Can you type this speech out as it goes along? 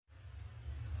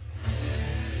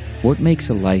What makes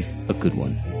a life a good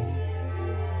one?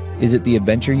 Is it the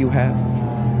adventure you have?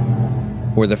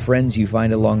 Or the friends you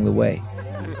find along the way?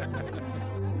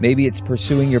 Maybe it's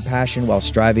pursuing your passion while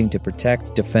striving to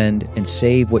protect, defend, and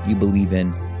save what you believe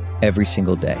in every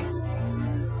single day.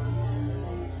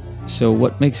 So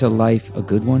what makes a life a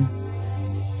good one?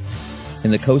 In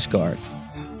the Coast Guard,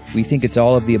 we think it's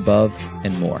all of the above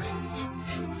and more.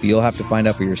 But you'll have to find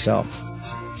out for yourself.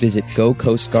 Visit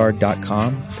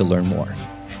gocoastguard.com to learn more.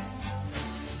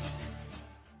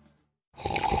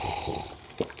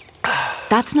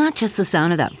 That's not just the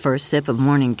sound of that first sip of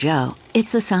Morning Joe.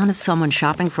 It's the sound of someone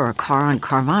shopping for a car on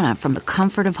Carvana from the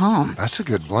comfort of home. That's a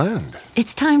good blend.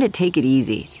 It's time to take it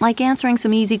easy, like answering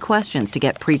some easy questions to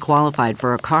get pre-qualified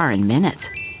for a car in minutes.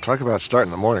 Talk about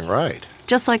starting the morning right.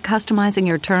 Just like customizing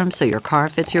your terms so your car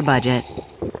fits your budget.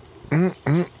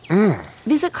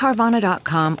 Visit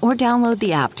Carvana.com or download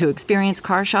the app to experience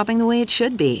car shopping the way it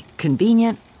should be.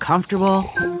 Convenient, comfortable.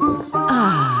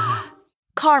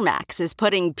 CarMax is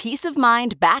putting peace of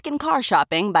mind back in car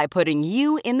shopping by putting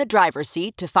you in the driver's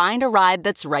seat to find a ride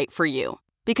that's right for you.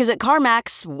 Because at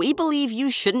CarMax, we believe you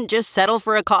shouldn't just settle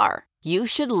for a car. You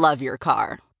should love your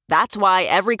car. That's why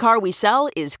every car we sell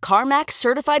is CarMax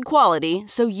certified quality,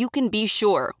 so you can be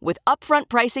sure with upfront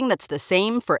pricing that's the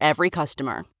same for every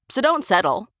customer. So don't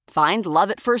settle. Find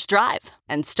love at first drive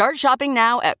and start shopping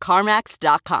now at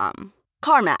CarMax.com.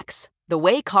 CarMax, the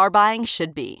way car buying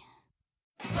should be.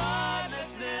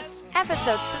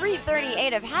 Episode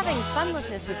 338 of Having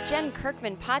Funlessness with Jen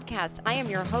Kirkman podcast. I am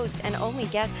your host and only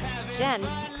guest, Jen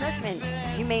Kirkman.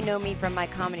 You may know me from my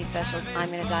comedy specials, I'm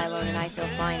Gonna Die Alone and I Feel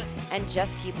Fine, and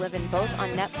Just Keep Living, both on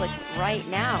Netflix right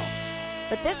now.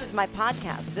 But this is my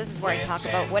podcast. This is where I talk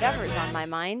about whatever is on my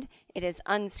mind. It is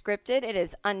unscripted. It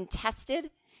is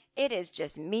untested. It is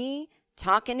just me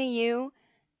talking to you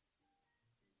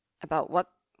about what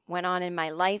went on in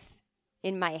my life,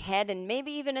 in my head, and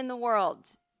maybe even in the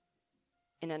world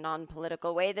in a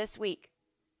non-political way this week.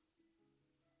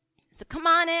 So come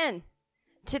on in.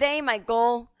 Today, my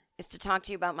goal is to talk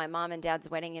to you about my mom and dad's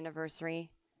wedding anniversary.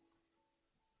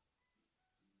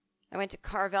 I went to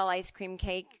Carvel Ice Cream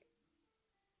Cake,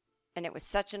 and it was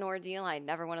such an ordeal, I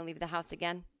never want to leave the house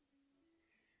again.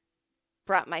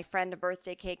 Brought my friend a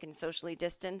birthday cake and socially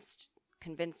distanced,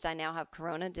 convinced I now have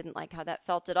corona, didn't like how that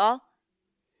felt at all.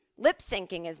 Lip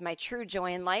syncing is my true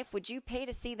joy in life. Would you pay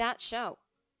to see that show?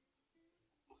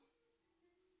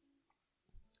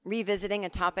 Revisiting a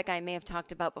topic I may have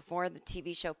talked about before, the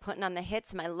TV show Putting on the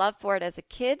Hits, my love for it as a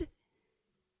kid.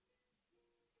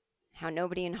 How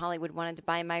nobody in Hollywood wanted to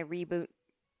buy my reboot.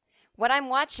 What I'm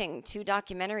watching, 2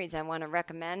 documentaries I want to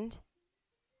recommend.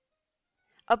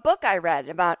 A book I read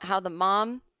about how the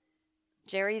mom,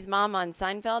 Jerry's mom on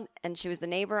Seinfeld, and she was the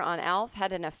neighbor on Alf,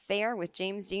 had an affair with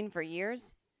James Dean for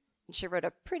years. And she wrote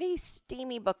a pretty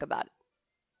steamy book about it.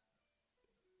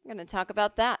 I'm going to talk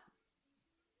about that.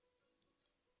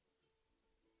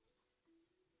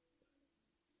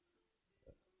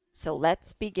 So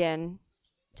let's begin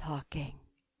talking.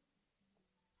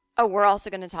 Oh, we're also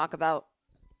going to talk about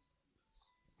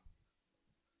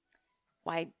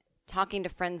why talking to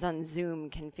friends on Zoom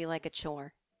can feel like a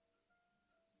chore.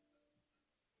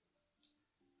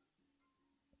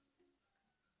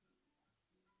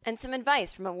 And some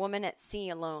advice from a woman at sea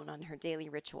alone on her daily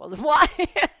rituals. Why?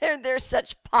 There's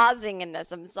such pausing in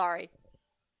this. I'm sorry.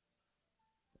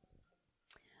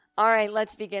 All right,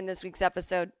 let's begin this week's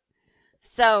episode.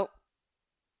 So,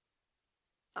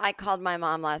 I called my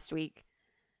mom last week,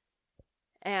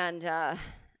 and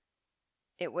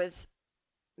it was,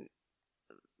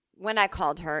 when I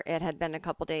called her, it had been a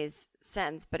couple days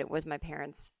since, but it was my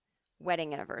parents'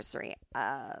 wedding anniversary.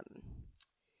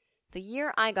 The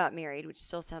year I got married, which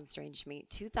still sounds strange to me,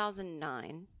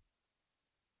 2009,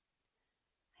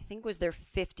 I think was their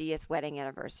 50th wedding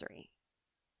anniversary.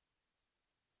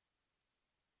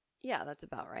 Yeah, that's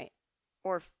about right.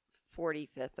 Or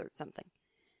 45th or something.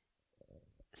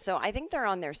 So I think they're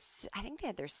on I think they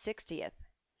had their 60th.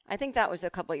 I think that was a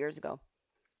couple years ago.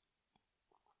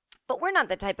 But we're not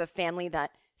the type of family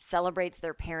that celebrates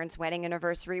their parents' wedding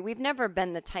anniversary. We've never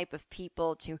been the type of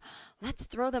people to, let's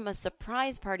throw them a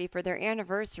surprise party for their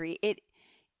anniversary.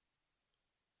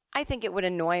 I think it would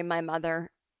annoy my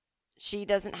mother. She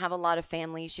doesn't have a lot of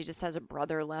family. She just has a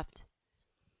brother left.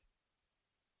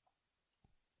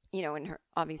 You know, and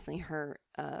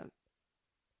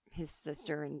his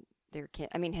sister and their kid,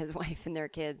 his wife and their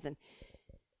kids. And,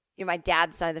 you know, my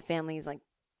dad's side of the family is like,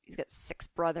 he's got 6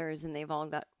 brothers and they've all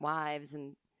got wives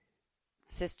and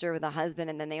sister with a husband,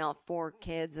 and then they all have 4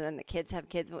 kids, and then the kids have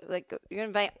kids. Like, you're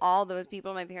going to invite all those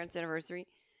people to my parents' anniversary?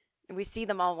 We see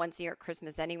them all once a year at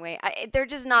Christmas anyway. They're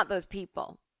just not those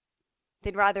people.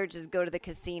 they'd rather just go to the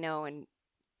casino and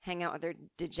hang out with their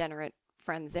degenerate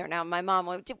friends there. Now, my mom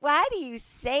would, why do you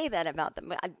say that about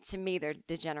them? To me, they're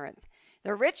degenerates.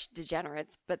 They're rich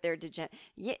degenerates, but they're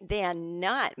they are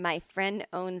not. My friend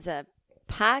owns a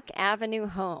Park Avenue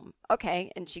home.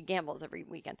 Okay, and she gambles every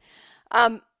weekend.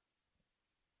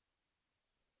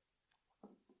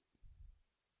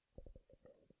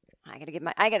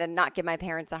 I gotta not give my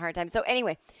parents a hard time. So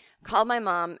anyway, called my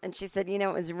mom and she said, it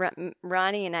was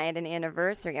Ronnie and I had an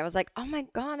anniversary. I was like, oh my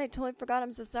God, I totally forgot.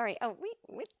 I'm so sorry. Oh, wait,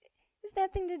 what is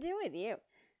that thing to do with you?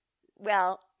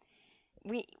 Well,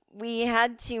 we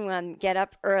had to get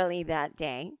up early that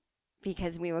day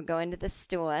because we were going to the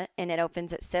store and it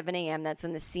opens at 7 a.m. That's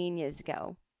when the seniors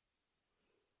go.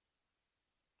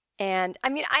 And I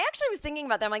mean, I actually was thinking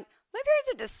about that. I'm like, my parents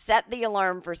had to set the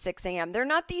alarm for 6 a.m. They're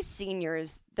not these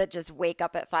seniors that just wake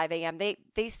up at 5 a.m.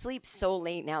 They sleep so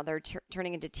late now. They're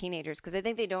turning into teenagers because I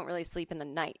think they don't really sleep in the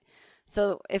night.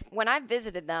 So when I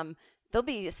visited them, they'll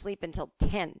be asleep until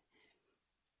 10.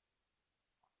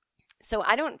 So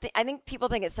I think people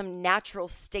think it's some natural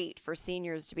state for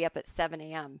seniors to be up at 7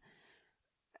 a.m.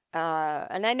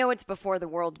 And I know it's before the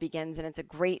world begins and it's a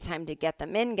great time to get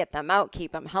them in, get them out,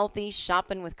 keep them healthy,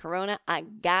 shopping with Corona. I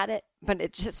got it. But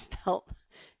it just felt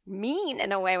mean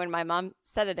in a way when my mom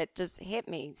said it. It just hit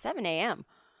me. 7 a.m.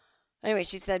 Anyway,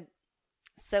 she said,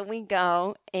 so we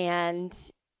go and,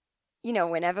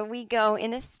 whenever we go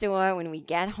in a store, when we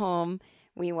get home,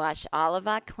 we wash all of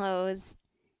our clothes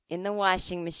in the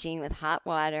washing machine with hot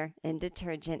water and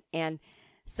detergent. And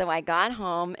so I got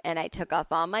home and I took off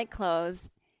all my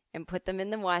clothes and put them in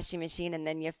the washing machine. And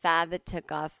then your father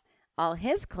took off all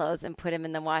his clothes and put them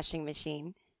in the washing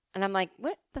machine. And I'm like,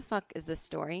 what the fuck is this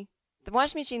story? The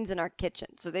washing machine's in our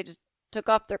kitchen. So they just took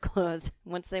off their clothes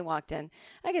once they walked in.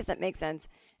 I guess that makes sense.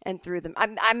 And threw them.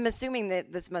 I'm assuming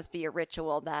that this must be a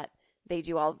ritual that they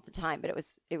do all the time. But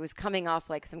it was coming off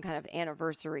like some kind of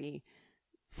anniversary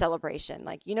celebration.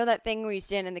 Like, that thing where you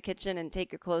stand in the kitchen and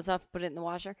take your clothes off, put it in the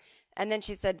washer? And then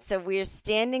she said, so we're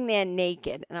standing there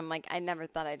naked. And I'm like, I never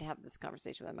thought I'd have this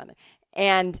conversation with my mother.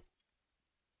 And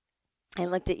I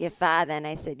looked at your father and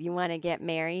I said, you want to get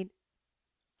married?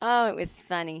 Oh, it was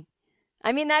funny.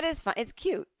 I mean, that is fun. It's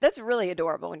cute. That's really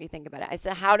adorable when you think about it. I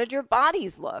said, how did your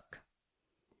bodies look?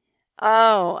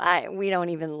 Oh, we don't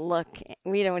even look.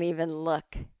 We don't even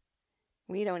look.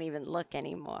 We don't even look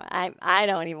anymore. I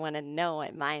don't even want to know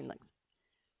what mine looks.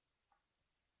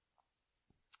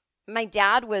 My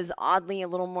dad was oddly a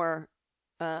little more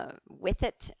with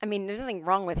it. I mean, there's nothing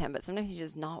wrong with him, but sometimes he's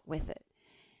just not with it.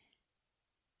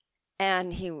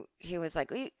 And he was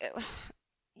like,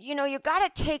 you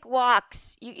got to take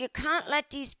walks. You can't let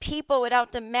these people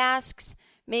without the masks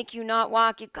make you not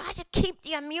walk. You got to keep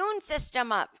the immune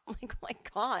system up. I'm like, oh my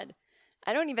God.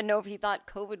 I don't even know if he thought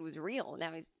COVID was real.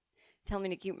 Now he's telling me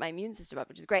to keep my immune system up,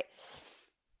 which is great.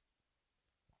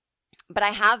 But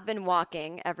I have been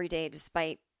walking every day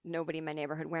despite nobody in my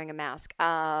neighborhood wearing a mask.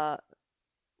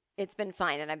 It's been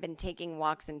fine. And I've been taking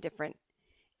walks in different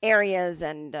areas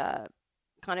and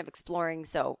kind of exploring,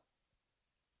 so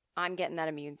I'm getting that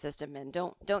immune system in.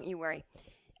 Don't you worry.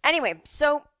 Anyway,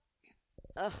 so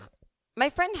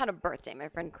my friend had a birthday, my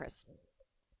friend Chris.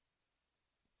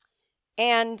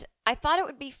 And I thought it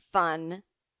would be fun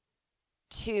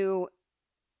to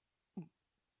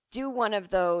do one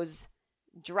of those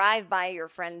drive by your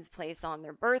friend's place on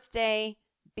their birthday,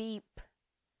 beep,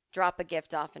 drop a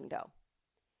gift off and go.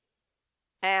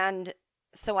 And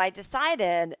so I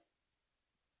decided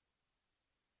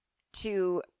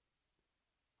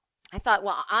I thought,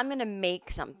 well, I'm going to make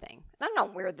something. I don't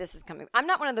know where this is coming. I'm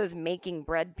not one of those making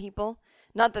bread people.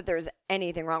 Not that there's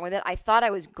anything wrong with it. I thought I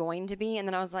was going to be, and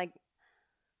then I was like,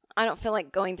 I don't feel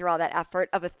like going through all that effort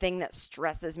of a thing that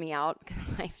stresses me out because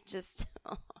I've just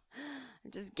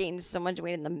gained so much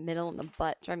weight in the middle and the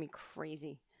butt. Drive me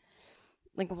crazy.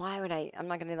 Like, why would I'm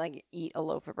not going to eat a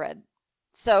loaf of bread.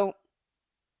 So,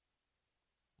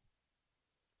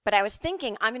 but I was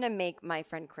thinking I'm going to make my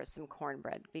friend Chris some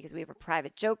cornbread because we have a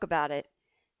private joke about it,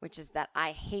 which is that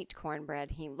I hate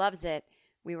cornbread. He loves it.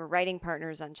 We were writing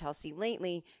partners on Chelsea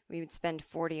lately. We would spend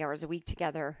 40 hours a week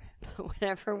together. But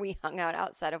whenever we hung out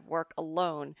outside of work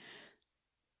alone,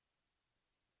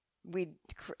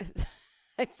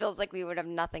 it feels like we would have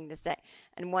nothing to say.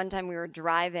 And one time we were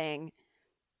driving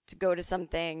to go to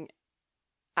something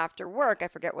after work. I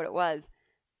forget what it was.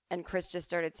 And Chris just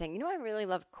started saying, I really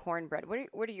love cornbread.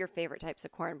 What are your favorite types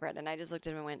of cornbread? And I just looked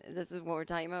at him and went, this is what we're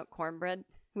talking about, cornbread?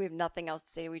 We have nothing else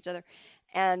to say to each other.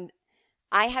 And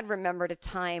I had remembered a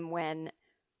time when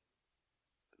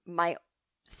my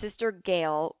sister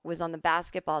Gail was on the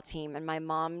basketball team and my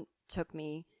mom took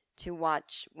me to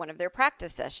watch one of their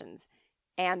practice sessions.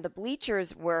 And the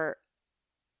bleachers were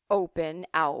open,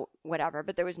 out, whatever,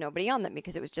 but there was nobody on them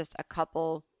because it was just a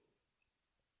couple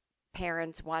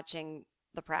parents watching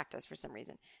the practice for some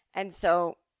reason. And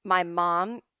so my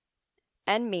mom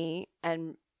and me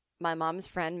and my mom's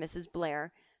friend, Mrs.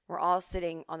 Blair, were all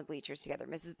sitting on the bleachers together.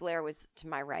 Mrs. Blair was to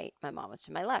my right. My mom was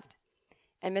to my left.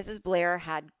 And Mrs. Blair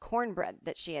had cornbread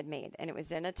that she had made, and it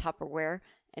was in a Tupperware,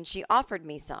 and she offered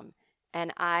me some,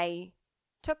 and I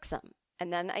took some.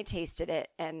 And then I tasted it,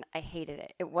 and I hated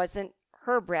it. It wasn't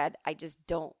her bread. I just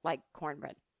don't like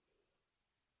cornbread.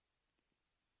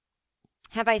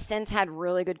 Have I since had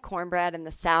really good cornbread in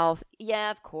the South?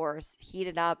 Yeah, of course. Heat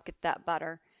it up, get that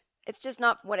butter. It's just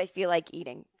not what I feel like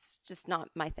eating. It's just not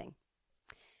my thing.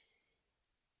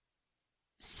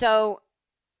 So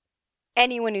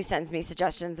anyone who sends me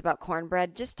suggestions about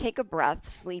cornbread, just take a breath,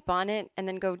 sleep on it, and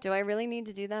then go, do I really need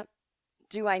to do that?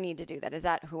 Do I need to do that? Is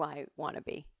that who I want to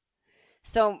be?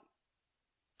 So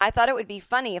I thought it would be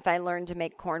funny if I learned to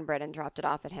make cornbread and dropped it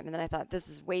off at him. And then I thought, this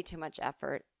is way too much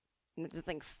effort. And there's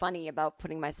nothing funny about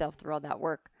putting myself through all that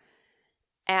work.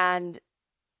 And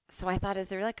so I thought, is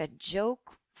there like a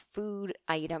joke food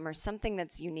item or something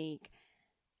that's unique?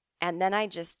 And then I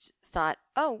just thought,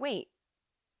 oh, wait.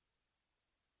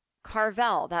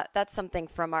 Carvel, that's something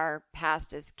from our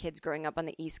past as kids growing up on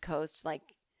the East Coast. Like,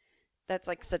 that's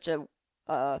like such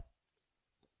a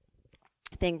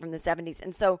thing from the 70s.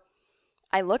 And so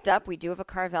I looked up, we do have a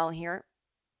Carvel here,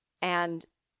 and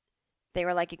they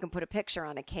were like, you can put a picture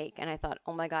on a cake. And I thought,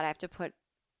 oh my God, I have to put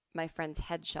my friend's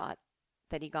headshot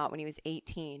that he got when he was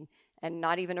 18, and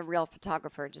not even a real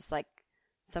photographer, just like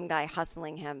some guy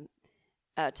hustling him,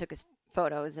 took his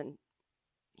photos, and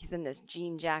he's in this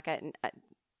jean jacket, and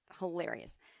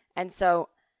hilarious. And so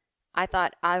I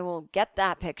thought, I will get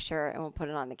that picture and we'll put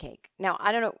it on the cake. Now,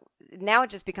 I don't know. Now it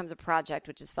just becomes a project,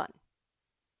 which is fun.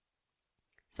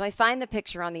 So I find the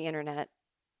picture on the internet.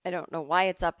 I don't know why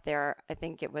it's up there. I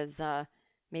think it was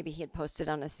maybe he had posted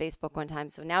on his Facebook one time.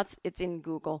 So now it's in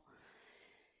Google.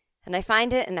 And I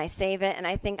find it and I save it. And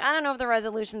I think, I don't know if the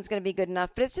resolution's going to be good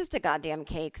enough, but it's just a goddamn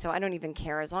cake. So I don't even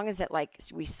care. As long as it, like,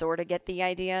 we sort of get the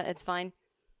idea, it's fine.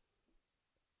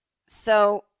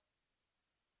 So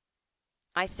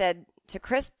I said to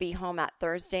Chris, be home at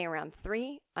Thursday around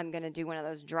 3. I'm going to do one of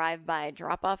those drive-by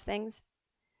drop-off things.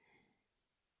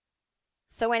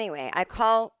 So anyway, I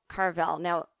call Carvel.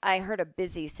 Now, I heard a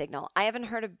busy signal. I haven't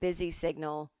heard a busy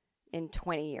signal in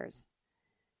 20 years.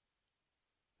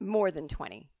 More than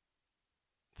 20.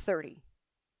 30.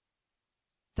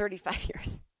 35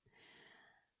 years.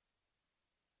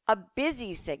 A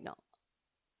busy signal.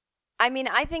 I mean,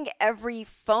 I think every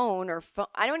phone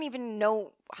I don't even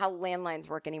know how landlines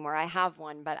work anymore. I have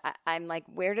one, but I'm like,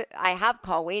 I have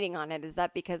call waiting on it. Is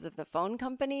that because of the phone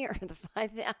company or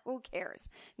who cares?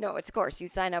 No, it's of course. You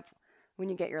sign up when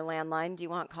you get your landline. Do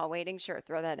you want call waiting? Sure,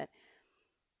 throw that in.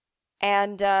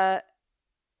 And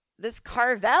this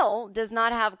Carvel does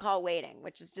not have call waiting,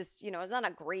 which is just, it's not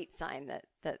a great sign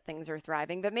that things are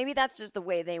thriving. But maybe that's just the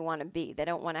way they want to be. They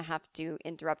don't want to have to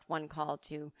interrupt one call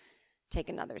to take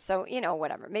another. So,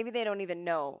 whatever. Maybe they don't even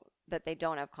know that they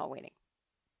don't have call waiting.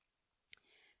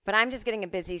 But I'm just getting a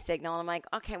busy signal. And I'm like,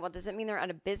 okay, well, does it mean they're out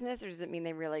of business or does it mean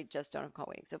they really just don't have call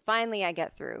waiting? So finally I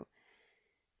get through.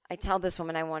 I tell this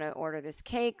woman I want to order this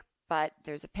cake, but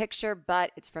there's a picture,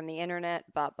 but it's from the internet,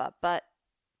 but.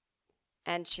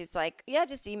 And she's like, yeah,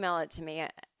 just email it to me.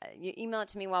 You email it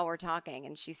to me while we're talking.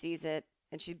 And she sees it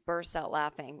and she bursts out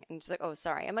laughing. And she's like, oh,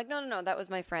 sorry. I'm like, no, that was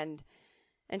my friend.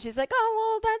 And she's like,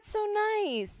 oh, well, that's so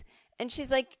nice. And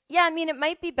she's like, yeah, I mean, it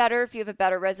might be better if you have a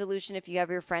better resolution if you have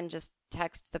your friend just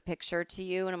text the picture to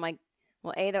you. And I'm like,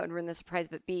 well, A, that would ruin the surprise.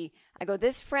 But B, I go,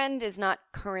 this friend is not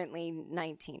currently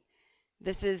 19.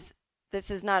 This is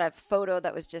not a photo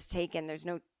that was just taken. There's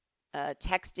no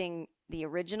texting the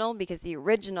original because the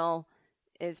original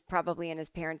is probably in his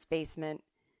parents' basement.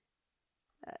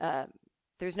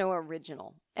 There's no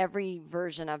original. Every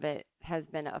version of it has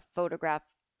been a photograph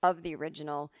of the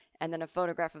original, and then a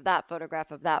photograph of that,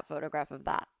 photograph of that, photograph of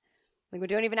that. Like, we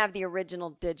don't even have the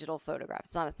original digital photograph.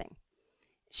 It's not a thing.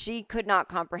 She could not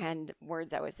comprehend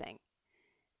words I was saying.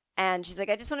 And she's like,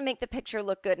 I just want to make the picture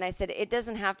look good. And I said, it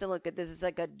doesn't have to look good. This is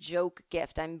like a joke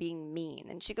gift. I'm being mean.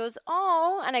 And she goes,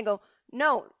 oh. And I go,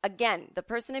 no, again, the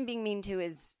person I'm being mean to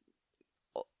is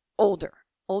older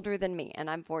than me. And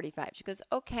I'm 45. She goes,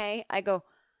 okay. I go,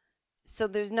 so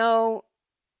there's no...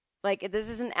 Like, this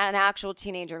isn't an actual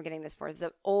teenager I'm getting this for. It's an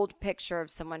old picture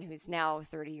of someone who's now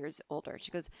 30 years older.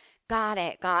 She goes, got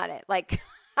it. Like,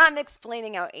 I'm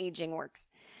explaining how aging works.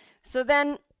 So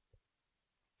then,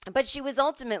 but she was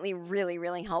ultimately really,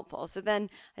 really helpful. So then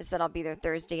I said, I'll be there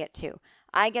Thursday at 2.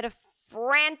 I get a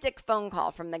frantic phone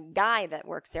call from the guy that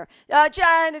works there.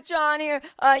 Jen, it's John here.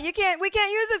 We can't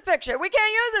use this picture. We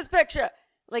can't use this picture.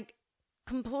 Like,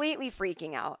 completely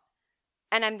freaking out.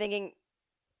 And I'm thinking,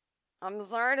 I'm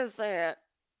sorry to say it,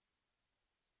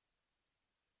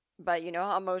 but you know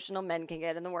how emotional men can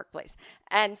get in the workplace.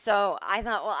 And so I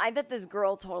thought, well, I bet this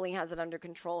girl totally has it under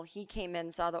control. He came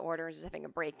in, saw the order, and was just having a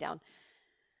breakdown.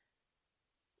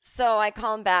 So I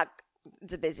call him back.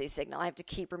 It's a busy signal. I have to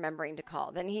keep remembering to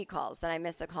call. Then he calls. Then I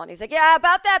miss the call. And he's like, yeah,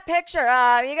 about that picture.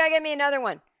 You got to get me another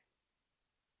one.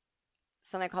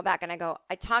 So then I call back and I go,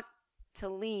 I talked to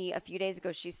Lee a few days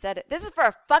ago. She said, this is for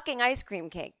a fucking ice cream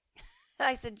cake.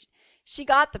 I said, she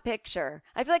got the picture.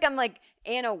 I feel like I'm like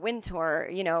Anna Wintour,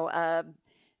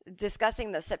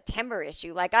 discussing the September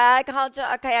issue. Like, I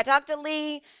talked to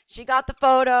Lee. She got the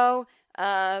photo.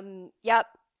 Yep.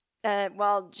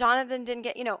 Well, Jonathan didn't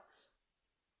get,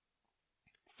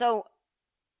 So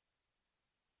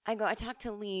I go, I talked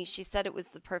to Lee. She said it was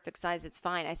the perfect size. It's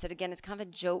fine. I said, again, it's kind of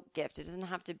a joke gift. It doesn't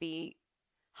have to be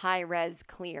high res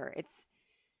clear. It's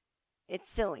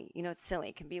silly. It's silly.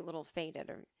 It can be a little faded.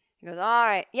 Or he goes, all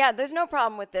right. Yeah, there's no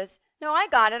problem with this. No, I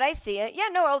got it. I see it. Yeah,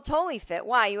 no, it'll totally fit.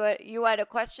 Why? You had a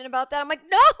question about that? I'm like,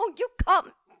 no, you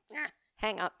come.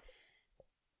 Hang up.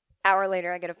 Hour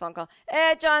later, I get a phone call.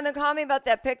 Hey, Jonathan, call me about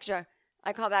that picture.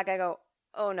 I call back. I go,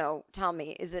 oh, no, tell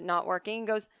me. Is it not working? He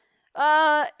goes,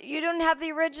 you don't have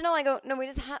the original? I go, no, we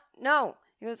just have, no.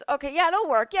 He goes, okay, yeah, it'll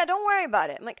work. Yeah, don't worry about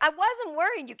it. I'm like, I wasn't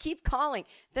worried. You keep calling.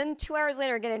 Then 2 hours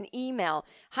later, I get an email.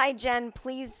 Hi, Jen,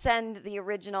 please send the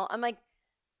original. I'm like,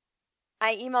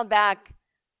 I emailed back.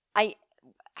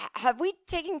 Have we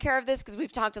taken care of this? Because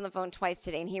we've talked on the phone twice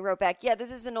today. And he wrote back, yeah,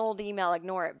 this is an old email.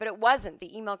 Ignore it. But it wasn't.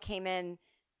 The email came in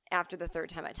after the third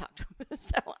time I talked to him.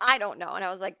 So I don't know. And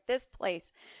I was like, this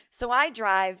place. So I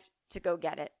drive to go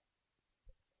get it.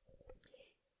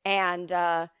 And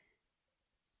the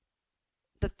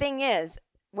thing is,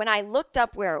 when I looked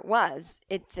up where it was,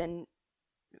 it's in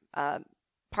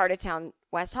part of town,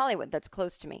 West Hollywood, that's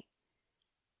close to me.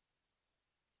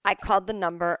 I called the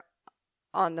number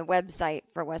on the website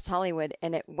for West Hollywood,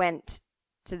 and it went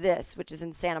to this, which is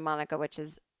in Santa Monica, which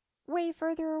is way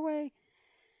further away.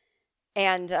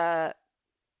 And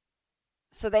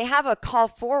so they have a call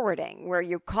forwarding where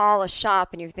you call a shop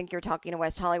and you think you're talking to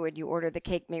West Hollywood. You order the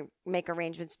cake, make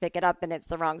arrangements, pick it up, and it's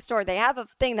the wrong store. They have a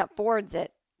thing that forwards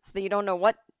it so that you don't know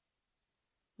what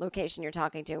location you're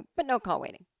talking to, but no call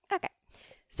waiting. Okay.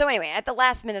 So anyway, at the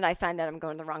last minute, I find out I'm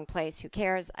going to the wrong place. Who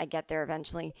cares? I get there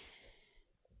eventually.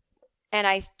 And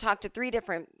I talked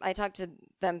to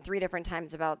them 3 different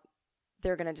times about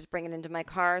they're going to just bring it into my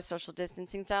car, social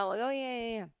distancing style. Like, oh,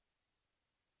 yeah.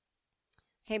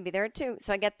 Okay, be there at 2.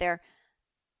 So I get there,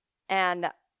 and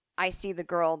I see the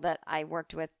girl that I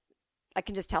worked with. I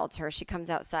can just tell it's her. She comes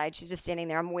outside. She's just standing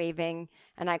there. I'm waving,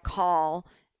 and I call,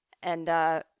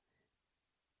 and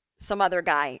some other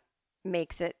guy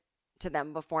makes it to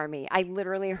them before me. I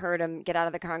literally heard him get out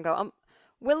of the car and go,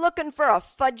 we're looking for a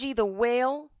Fudgy the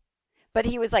Whale. But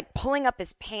he was like pulling up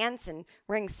his pants and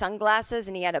wearing sunglasses,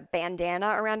 and he had a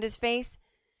bandana around his face.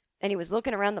 And he was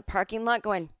looking around the parking lot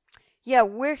going, yeah,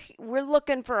 we're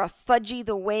looking for a Fudgy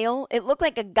the Whale. It looked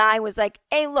like a guy was like,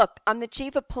 hey, look, I'm the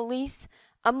chief of police.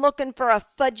 I'm looking for a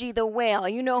Fudgy the Whale.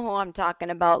 You know who I'm talking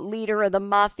about, leader of the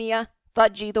mafia,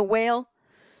 Fudgy the Whale.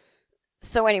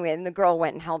 So anyway, and the girl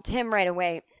went and helped him right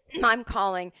away. I'm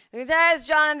calling. It's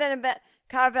Jonathan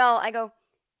Carvel. I go,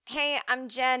 hey, I'm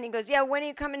Jen. He goes, yeah, when are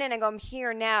you coming in? I go, I'm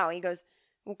here now. He goes,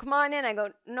 well, come on in. I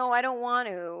go, no, I don't want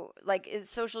to. Like, is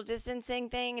social distancing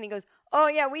thing? And he goes, oh,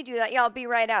 yeah, we do that. Yeah, I'll be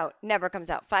right out. Never comes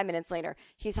out. 5 minutes later,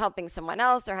 he's helping someone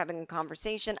else. They're having a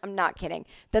conversation. I'm not kidding.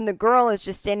 Then the girl is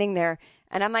just standing there,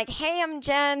 and I'm like, hey, I'm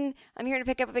Jen. I'm here to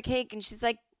pick up a cake. And she's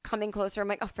like coming closer. I'm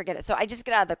like, oh, forget it. So I just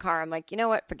get out of the car. I'm like, you know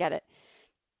what? Forget it.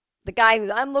 The guy who's,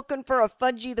 I'm looking for a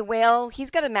Fudgy the Whale. He's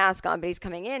got a mask on, but he's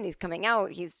coming in. He's coming out.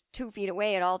 He's 2 feet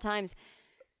away at all times.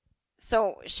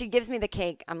 So she gives me the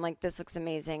cake. I'm like, this looks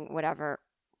amazing. Whatever.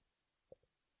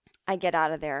 I get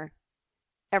out of there.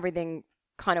 Everything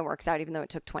kind of works out, even though it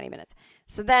took 20 minutes.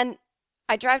 So then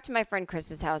I drive to my friend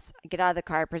Chris's house. I get out of the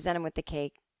car. I present him with the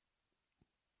cake.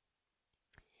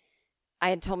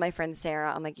 I had told my friend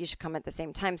Sarah, I'm like, you should come at the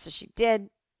same time. So she did.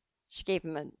 She gave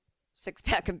him a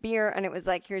 6-pack of beer, and it was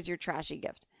like, here's your trashy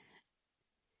gift.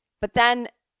 But then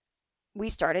we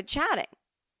started chatting.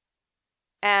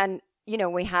 And, you know,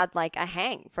 we had like a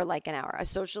hang for like an hour, a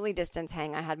socially distanced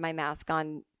hang. I had my mask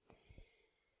on.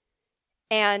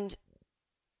 And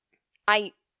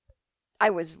I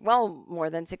was well more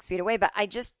than 6 feet away, but I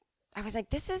was like,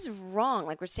 this is wrong.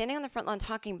 Like, we're standing on the front lawn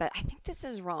talking, but I think this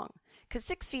is wrong. Because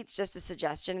 6 feet's just a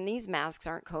suggestion, and these masks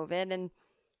aren't COVID. And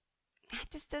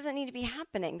this doesn't need to be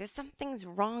happening. There's something's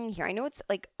wrong here. I know it's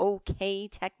like okay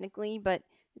technically, but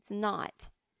it's not.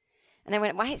 And I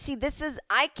went, why? See,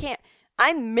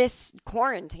 I miss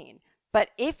quarantine. But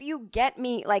if you get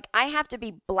me, like, I have to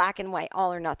be black and white,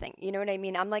 all or nothing. You know what I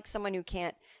mean? I'm like someone who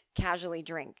can't casually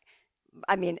drink.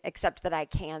 I mean, except that I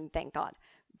can, thank God.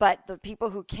 But the people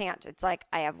who can't, it's like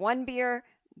I have one beer,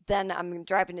 then I'm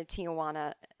driving to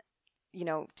Tijuana,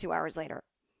 2 hours later.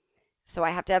 So I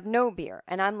have to have no beer.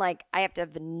 And I'm like, I have to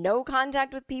have no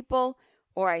contact with people,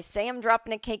 or I say I'm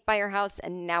dropping a cake by your house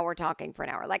and now we're talking for an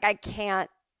hour. Like, I can't,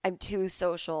 I'm too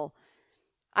social.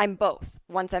 I'm both.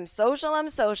 Once I'm social,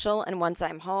 and once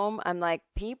I'm home, I'm like,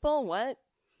 people, what?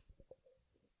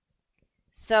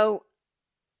 So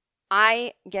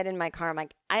I get in my car, I'm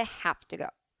like, I have to go.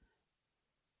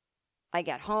 I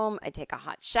get home, I take a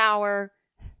hot shower,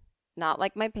 not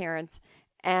like my parents,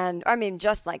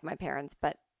 just like my parents,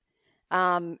 but,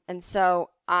 and so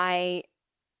I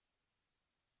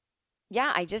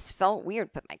just felt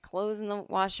weird, put my clothes in the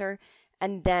washer,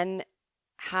 and then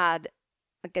had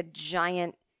like a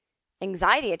giant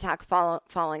anxiety attack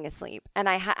falling asleep. And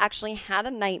I actually had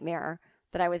a nightmare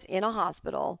that I was in a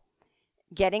hospital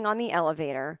getting on the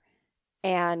elevator,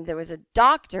 and there was a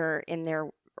doctor in there,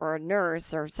 or a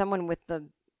nurse, or someone with the,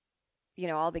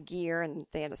 all the gear, and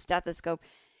they had a stethoscope.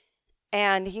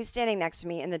 And he's standing next to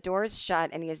me, and the door's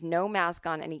shut, and he has no mask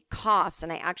on, and he coughs,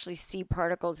 and I actually see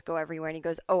particles go everywhere. And he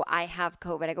goes, "Oh, I have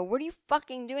COVID." I go, "What are you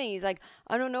fucking doing?" He's like,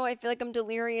 "I don't know. I feel like I'm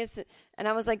delirious." And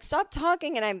I was like, "Stop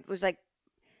talking." And I was like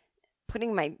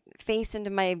putting my face into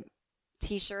my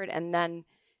t-shirt, and then,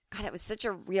 God, it was such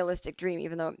a realistic dream,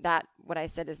 even though what I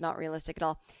said is not realistic at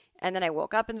all. And then I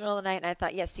woke up in the middle of the night, and I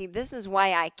thought, yeah, see, this is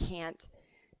why I can't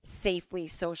safely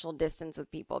social distance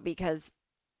with people, because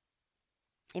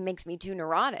it makes me too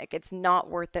neurotic. It's not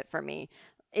worth it for me.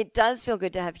 It does feel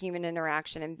good to have human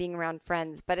interaction and being around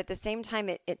friends, but at the same time,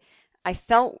 I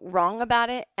felt wrong about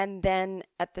it. And then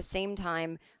at the same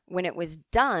time, when it was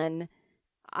done,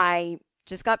 I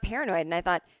just got paranoid, and I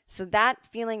thought, so that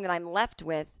feeling that I'm left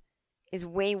with is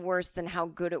way worse than how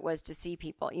good it was to see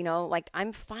people. Like,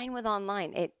 I'm fine with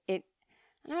online. I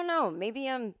don't know, maybe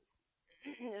I'm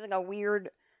like a weird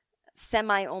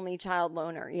semi-only child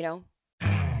loner,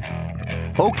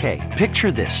 Okay,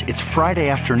 picture this. It's Friday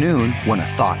afternoon when a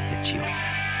thought hits you.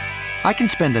 I can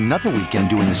spend another weekend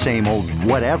doing the same old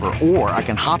whatever, or I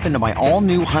can hop into my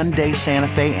all-new Hyundai Santa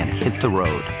Fe and hit the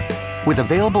road. With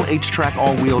available H-Track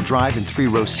all-wheel drive and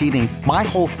 3-row seating, my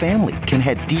whole family can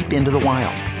head deep into the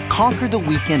wild. Conquer the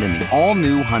weekend in the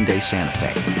all-new Hyundai Santa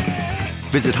Fe.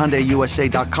 Visit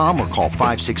HyundaiUSA.com or call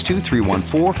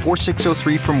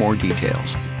 562-314-4603 for more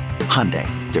details. Hyundai,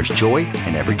 there's joy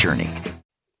in every journey.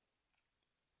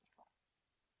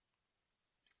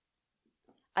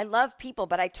 I love people,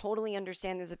 but I totally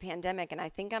understand there's a pandemic, and I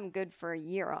think I'm good for a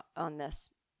year on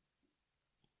this.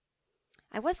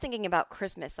 I was thinking about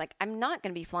Christmas. Like, I'm not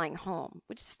going to be flying home,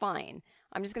 which is fine.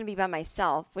 I'm just going to be by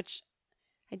myself, which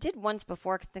I did once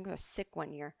before because I think I was sick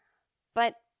one year.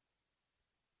 But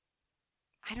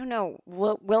I don't know.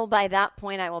 Will by that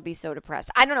point I will be so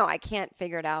depressed? I don't know. I can't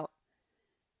figure it out.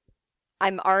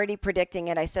 I'm already predicting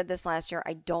it. I said this last year.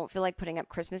 I don't feel like putting up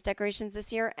Christmas decorations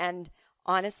this year. And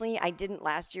honestly, I didn't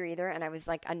last year either. And I was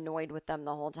like annoyed with them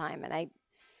the whole time. And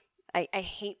I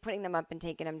hate putting them up and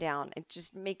taking them down. It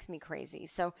just makes me crazy.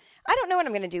 So I don't know what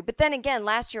I'm going to do. But then again,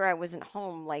 last year I wasn't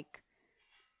home. Like,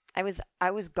 I was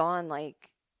gone like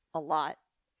a lot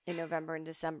in November and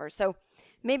December. So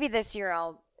maybe this year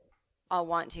I'll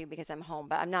want to, because I'm home,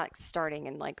 but I'm not starting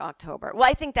in like October. Well,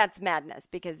 I think that's madness,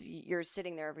 because you're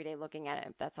sitting there every day looking at it,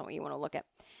 if that's not what you want to look at.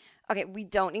 Okay, we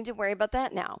don't need to worry about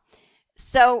that now.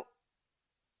 So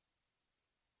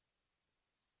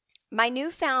my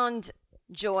newfound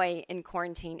joy in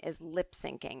quarantine is lip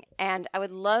syncing. And I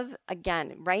would love,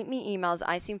 again, write me emails,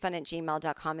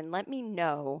 iseemfun@gmail.com, and let me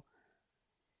know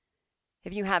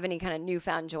if you have any kind of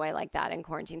newfound joy like that in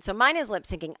quarantine. So mine is lip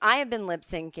syncing. I have been lip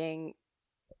syncing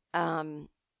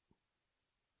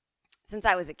since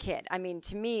I was a kid. I mean,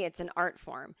 to me, it's an art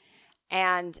form.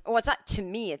 And, well, it's not to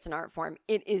me, it's an art form.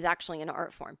 It is actually an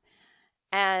art form.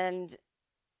 And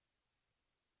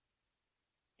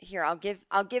here, I'll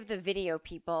give the video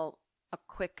people a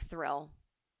quick thrill.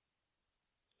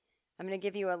 I'm going to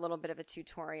give you a little bit of a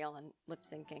tutorial on lip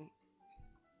syncing.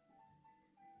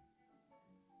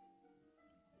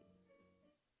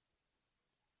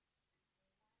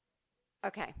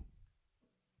 Okay.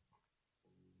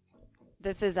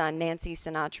 This is Nancy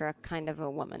Sinatra, Kind of a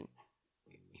Woman.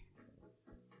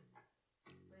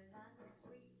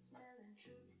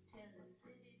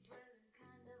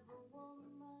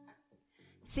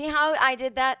 See how I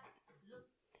did that?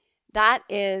 that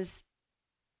is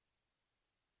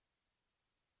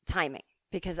timing,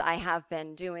 because I have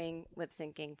been doing lip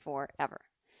syncing forever.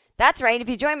 That's right. If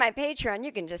you join my Patreon,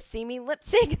 you can just see me lip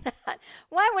sync that.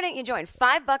 Why wouldn't you join?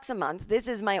 $5 a month. This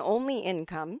is my only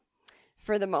income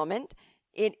for the moment.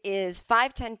 It is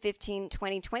 $5, $10, $15,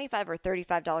 $20, $25, or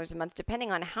 $35 a month,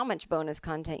 depending on how much bonus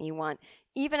content you want.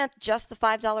 Even at just the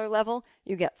 $5 level,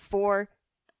 you get 4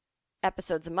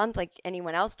 episodes a month like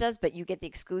anyone else does, but you get the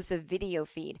exclusive video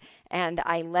feed. And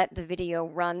I let the video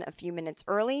run a few minutes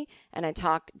early, and I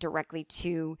talk directly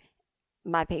to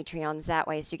my Patreons that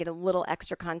way. So you get a little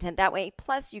extra content that way.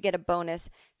 Plus, you get a bonus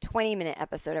 20-minute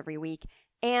episode every week.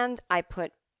 And I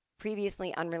put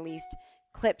previously unreleased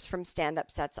clips from stand-up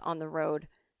sets on the road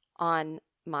on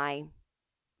my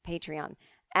Patreon.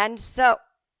 And so,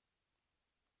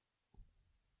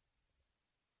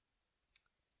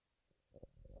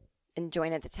 and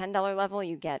join at the $10 level,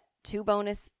 you get 2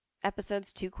 bonus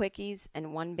episodes, 2 quickies,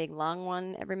 and 1 big long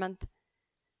one every month.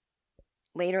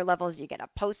 Later levels, you get a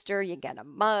poster, you get a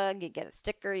mug, you get a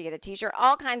sticker, you get a t-shirt,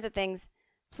 all kinds of things.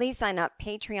 Please sign up,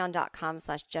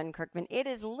 patreon.com/Jen Kirkman. It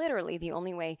is literally the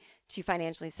only way to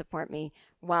financially support me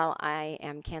while I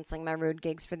am canceling my road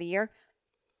gigs for the year.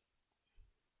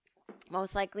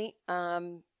 Most likely.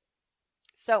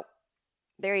 So,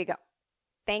 there you go.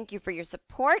 Thank you for your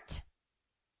support.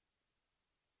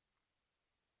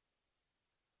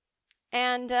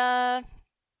 And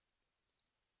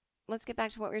let's get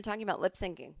back to what we were talking about, lip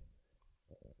syncing.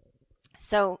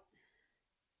 So,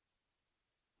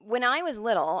 when I was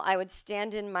little, I would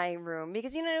stand in my room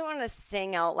because, I don't want to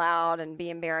sing out loud and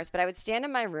be embarrassed, but I would stand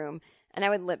in my room and I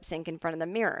would lip sync in front of the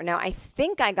mirror. Now, I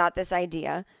think I got this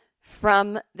idea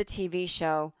from the TV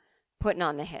show Putting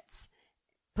on the Hits.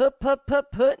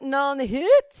 Putting on the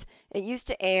Hits. It used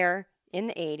to air in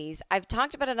the 80s. I've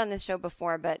talked about it on this show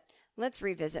before, but let's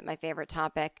revisit my favorite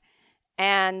topic.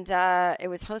 And it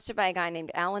was hosted by a guy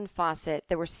named Alan Fawcett.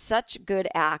 There were such good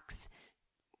acts.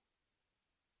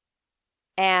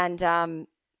 And, all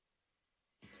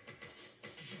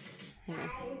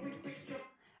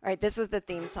right, this was the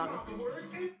theme song.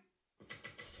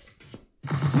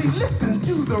 We listen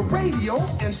to the radio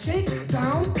and shake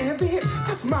down every hit.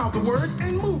 Just mouth the words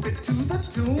and move it to the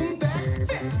tune that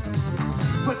fits.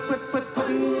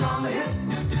 Putting on the hits.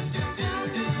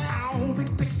 We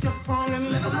pick your song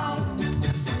and let them know.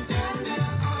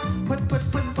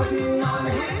 Putting on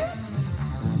the hits.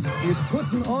 It's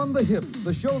Putting on the Hits,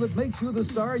 the show that makes you the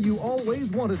star you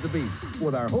always wanted to be,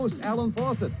 with our host, Alan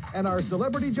Fawcett, and our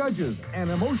celebrity judges,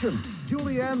 Ann Emotion,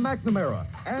 Julianne McNamara,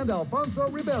 and Alfonso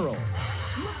Ribeiro.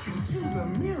 Look into the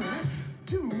mirror,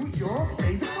 do your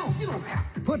favorite song. You don't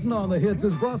have to. Putting on the Hits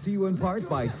is brought to you in part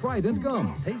by Trident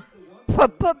Gum. Taste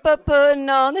Putting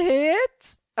on the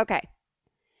hits. Okay.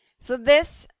 So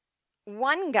this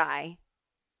one guy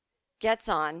gets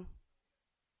on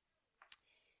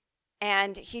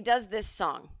and he does this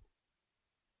song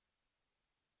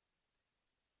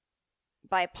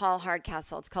by Paul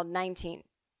Hardcastle. It's called 19.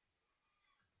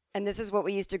 And this is what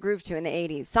we used to groove to in the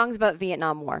 80s. Songs about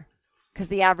Vietnam War. Because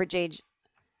the average age...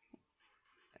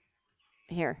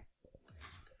 Here.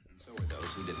 And so were those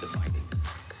who did the fighting.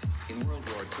 In World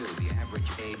War II, the average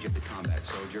age of the combat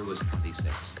soldier was 26.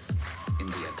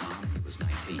 In Vietnam, he was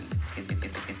 19. In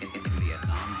Vietnam, he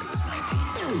was 19.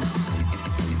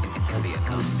 In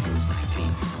Vietnam, he was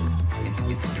 19. In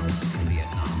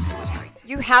Vietnam, he was 19.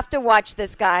 You have to watch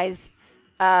this, guys.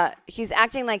 He's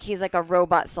acting like he's like a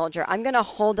robot soldier. I'm going to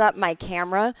hold up my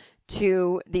camera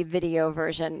to the video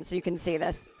version so you can see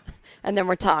this. And then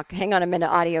we'll talk. Hang on a minute,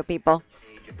 audio people.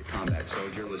 The age of the combat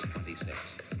soldier was 26.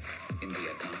 In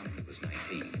Vietnam, he was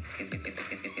 19. In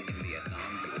Vietnam,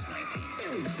 he was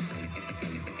 19.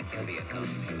 In Vietnam,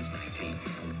 he was 19.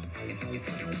 In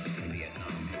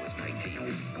Vietnam, he was 19.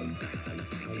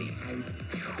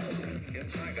 In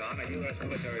Saigon, a U.S.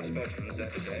 military spokesman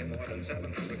said today more than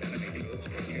 700 enemy troops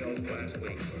were killed last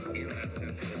week in that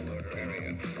sensitive border area.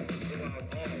 Throughout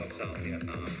all of South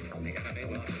Vietnam, the enemy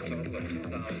lost a total of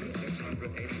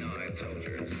 2,689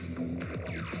 soldiers.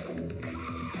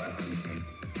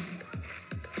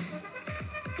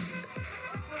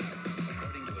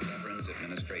 According to a Veterans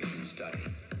Administration study,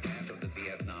 half of the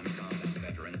Vietnam combat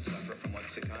veterans suffer from what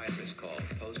psychiatrists call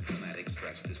post-traumatic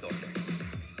stress disorder.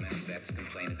 Many vets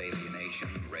complain of alienation,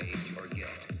 rage, or guilt,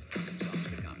 and some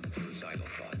succumb to suicidal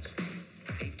thoughts.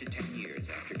 8 to 10 years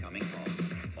after coming home,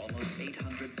 almost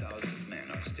 800,000 men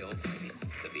are still fighting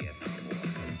the Vietnam War.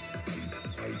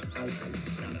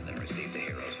 None of them received the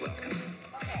hero's welcome.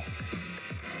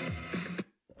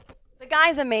 The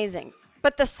guy's amazing.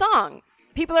 But the song,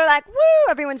 people are like, woo,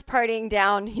 everyone's partying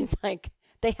down. He's like,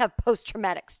 they have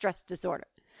post-traumatic stress disorder.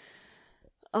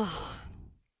 Oh.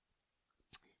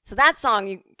 So that song,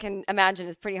 you can imagine,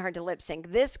 is pretty hard to lip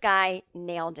sync. This guy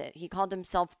nailed it. He called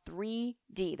himself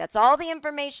 3D. That's all the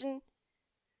information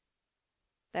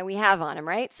that we have on him,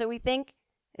 right? So we think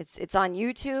it's on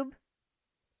YouTube.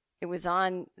 It was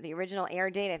on the original air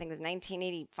date, I think it was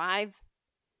 1985.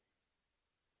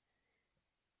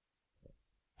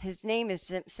 His name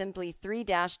is simply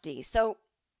 3-D. So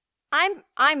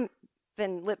I'm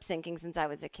been lip syncing since I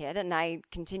was a kid, and I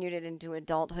continued it into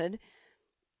adulthood.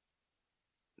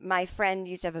 My friend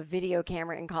used to have a video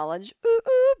camera in college. Ooh,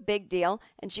 big deal.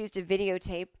 And she used to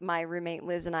videotape my roommate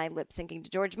Liz and I lip syncing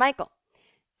to George Michael.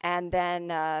 And then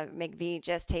make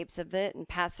VHS tapes of it and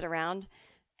pass it around.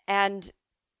 And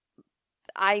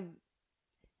I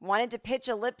wanted to pitch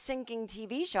a lip syncing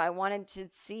TV show. I wanted to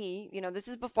see, this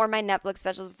is before my Netflix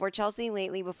specials, before Chelsea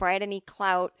Lately, before I had any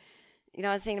clout. I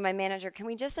was saying to my manager, can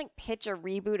we just pitch a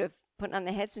reboot of Putting on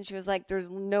the Hits? And she was like,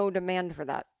 there's no demand for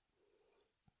that.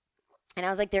 And I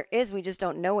was like, there is, we just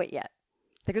don't know it yet.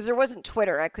 Because there wasn't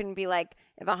Twitter. I couldn't be like,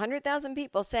 if 100,000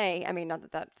 people say, not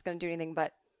that that's going to do anything,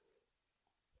 but.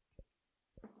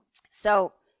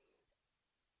 So,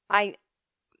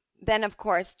 then of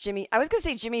course, I was going to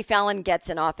say Jimmy Fallon gets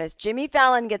in office. Jimmy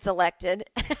Fallon gets elected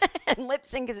and lip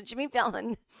sync because Jimmy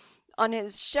Fallon on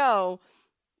his show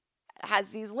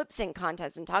has these lip sync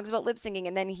contests and talks about lip syncing.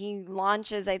 And then he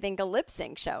launches, I think, a lip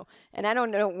sync show. And I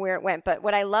don't know where it went, but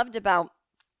what I loved about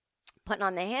Putting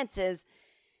on the Hits is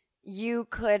you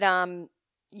could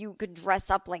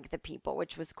dress up like the people,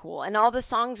 which was cool. And all the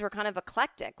songs were kind of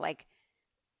eclectic. Like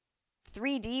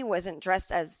 3D wasn't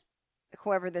dressed as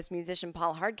whoever this musician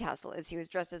Paul Hardcastle is. He was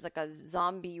dressed as like a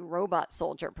zombie robot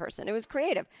soldier person. It was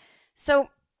creative. So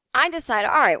I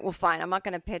decided, all right, well, fine. I'm not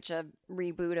going to pitch a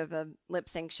reboot of a lip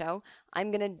sync show.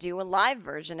 I'm going to do a live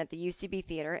version at the UCB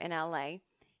Theater in LA.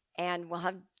 And we'll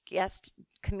have guest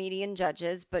comedian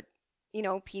judges, but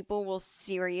people will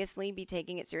seriously be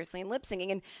taking it seriously and lip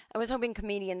syncing. And I was hoping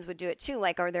comedians would do it too.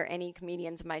 Like, are there any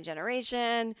comedians of my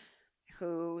generation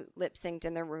who lip synced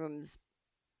in their rooms?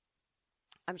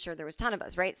 I'm sure there was a ton of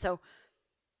us, right? So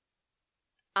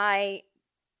I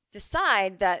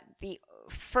decide that the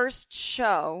first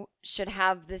show should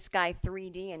have this guy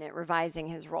 3D in it, revising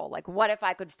his role. Like, what if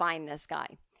I could find this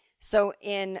guy? So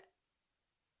in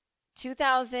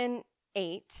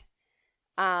 2008,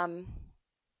 I'm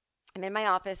in my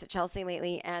office at Chelsea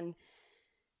Lately, and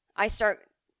I start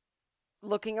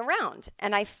looking around,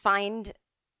 and I find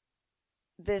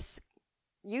this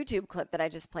YouTube clip that I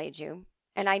just played you,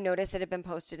 and I noticed it had been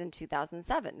posted in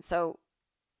 2007. So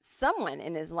someone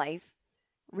in his life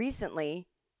recently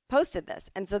posted this.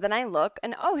 And so then I look,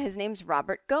 and his name's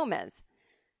Robert Gomez.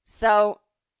 So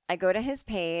I go to his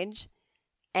page,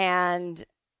 and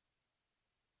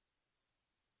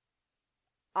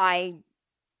I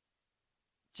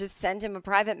just sent him a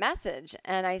private message.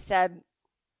 And I said,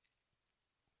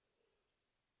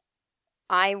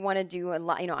 I want to do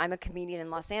I'm a comedian in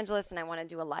Los Angeles and I want to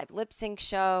do a live lip sync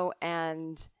show.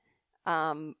 And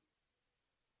do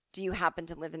you happen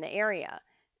to live in the area?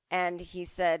 And he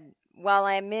said, well,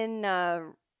 I'm in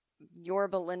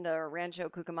Yorba Linda or Rancho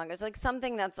Cucamonga. It's like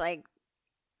something that's like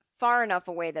far enough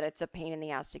away that it's a pain in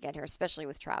the ass to get here, especially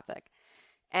with traffic.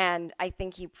 And I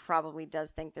think he probably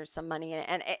does think there's some money in it.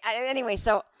 And anyway,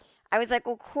 so I was like,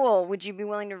 well, cool. Would you be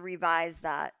willing to revise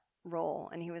that role?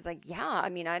 And he was like, yeah,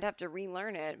 I'd have to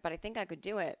relearn it, but I think I could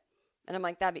do it. And I'm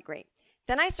like, that'd be great.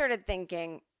 Then I started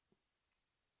thinking,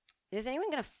 is anyone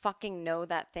going to fucking know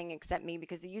that thing except me?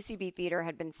 Because the UCB Theater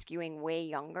had been skewing way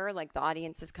younger. Like the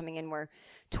audiences coming in were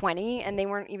 20 and they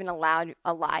weren't even allowed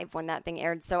alive when that thing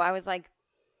aired. So I was like,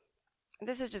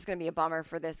 this is just going to be a bummer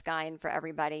for this guy and for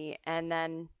everybody. And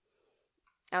then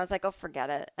I was like, oh,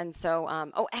 forget it. And so,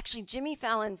 actually, Jimmy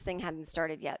Fallon's thing hadn't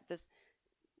started yet.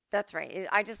 That's right.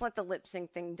 I just let the lip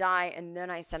sync thing die. And then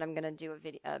I said, I'm going to do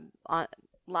a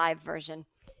live version.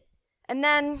 And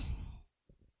then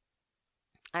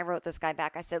I wrote this guy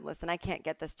back. I said, listen, I can't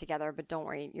get this together, but don't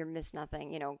worry. You're missed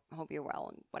nothing. Hope you're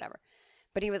well and whatever.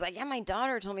 But he was like, yeah, my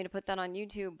daughter told me to put that on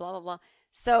YouTube, blah, blah, blah.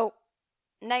 So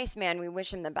nice man. We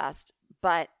wish him the best.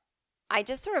 But I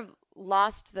just sort of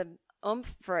lost the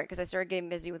oomph for it because I started getting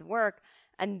busy with work.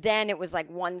 And then it was like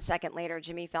 1 second later,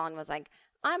 Jimmy Fallon was like,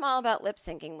 I'm all about lip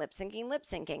syncing.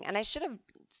 And I should have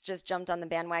just jumped on the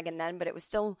bandwagon then, but it was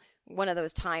still one of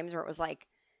those times where it was like,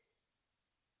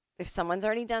 if someone's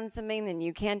already done something, then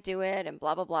you can't do it and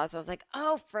blah, blah, blah. So I was like,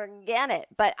 oh, forget it.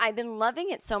 But I've been loving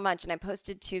it so much. And I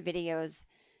posted 2 videos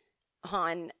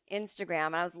on Instagram.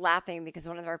 And I was laughing because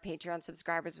one of our Patreon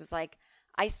subscribers was like,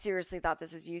 I seriously thought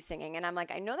this was you singing. And I'm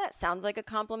like, I know that sounds like a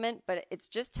compliment, but it's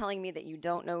just telling me that you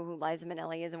don't know who Liza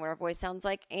Minnelli is and what her voice sounds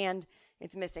like. And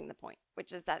it's missing the point,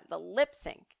 which is that the lip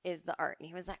sync is the art. And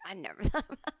he was like, I never thought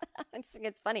about that. I just think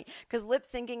it's funny because lip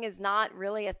syncing is not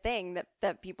really a thing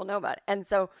that people know about. And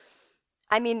so,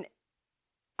 I mean,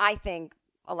 I think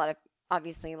a lot of,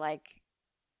 obviously, like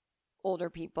older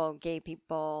people, gay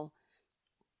people,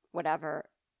 whatever,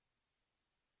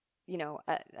 you know,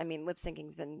 I mean, lip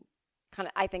syncing's been kind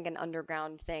of, I think, an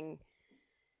underground thing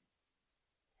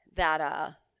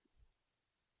that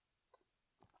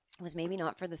was maybe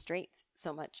not for the straights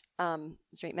so much,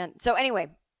 straight men. So anyway,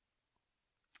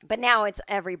 but now it's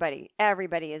everybody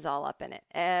is all up in it.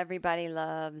 Everybody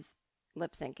loves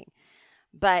lip syncing.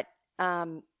 But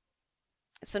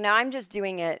so now I'm just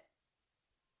doing it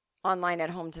online at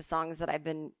home to songs that I've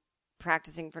been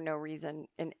practicing for no reason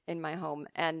in my home.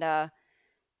 And I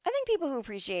think people who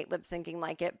appreciate lip syncing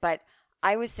like it, but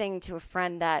I was saying to a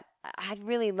friend that I'd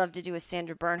really love to do a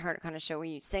Sandra Bernhard kind of show where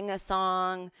you sing a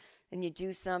song and you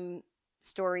do some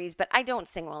stories, but I don't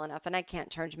sing well enough and I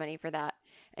can't charge money for that.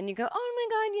 And you go, oh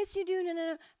my God, yes you do,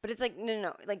 no. But it's like,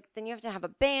 no. Like then you have to have a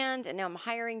band and now I'm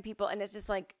hiring people and it's just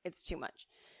like, it's too much.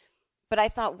 But I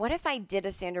thought, what if I did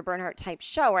a Sandra Bernhard type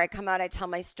show where I come out, I tell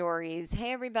my stories,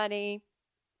 hey everybody.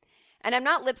 And I'm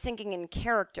not lip syncing in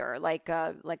character like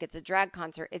it's a drag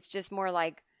concert. It's just more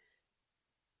like,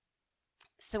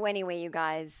 so anyway, you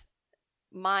guys,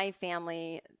 my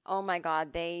family, oh my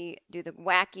God, they do the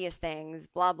wackiest things,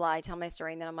 blah, blah. I tell my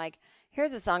story and then I'm like,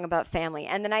 here's a song about family.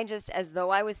 And then I just, as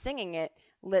though I was singing it,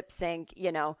 lip sync,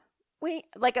 you know,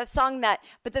 like a song that,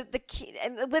 but the key,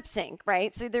 and the lip sync,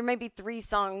 right? So there might be 3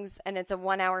 songs and it's a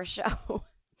 1-hour show,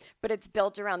 but it's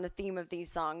built around the theme of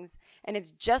these songs. And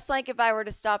it's just like if I were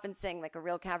to stop and sing like a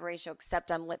real cabaret show,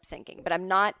 except I'm lip syncing, but I'm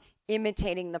not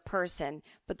imitating the person,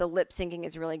 but the lip syncing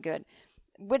is really good.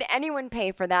 Would anyone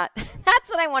pay for that?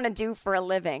 That's what I want to do for a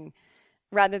living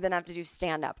rather than have to do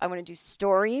stand-up. I want to do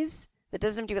stories that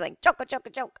doesn't have to be like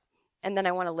joke. And then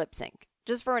I want to lip sync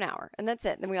just for an hour. And that's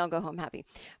it. Then we all go home happy.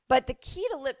 But the key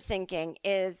to lip syncing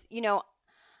is, you know,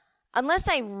 unless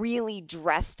I really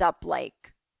dressed up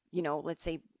like, you know, let's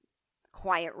say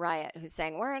Quiet Riot, who's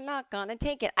saying, we're not going to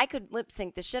take it. I could lip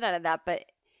sync the shit out of that, but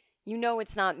you know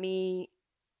it's not me.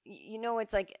 You know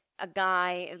it's like a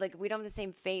guy, like we don't have the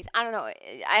same face. I don't know.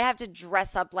 I'd have to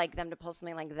dress up like them to pull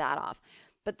something like that off.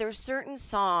 But there's certain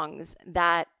songs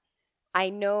that I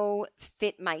know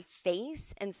fit my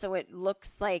face, and so it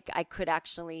looks like I could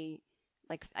actually,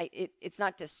 like, it's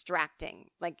not distracting.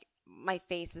 Like, my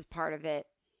face is part of it.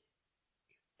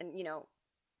 And, you know,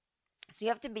 so you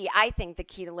have to be, I think the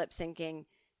key to lip syncing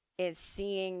is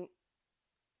seeing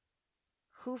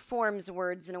who forms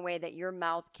words in a way that your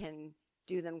mouth can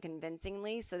do them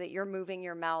convincingly so that you're moving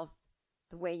your mouth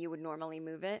the way you would normally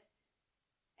move it.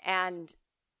 And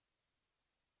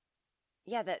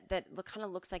yeah, that kind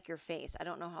of looks like your face. I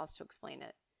don't know how else to explain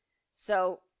it.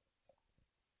 So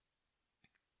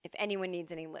if anyone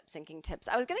needs any lip syncing tips,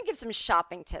 I was going to give some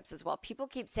shopping tips as well. People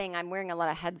keep saying I'm wearing a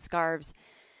lot of headscarves.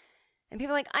 And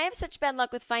people are like, I have such bad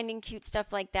luck with finding cute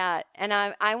stuff like that. And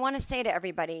I want to say to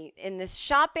everybody in this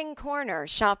shopping corner,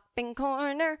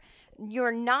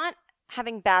 you're not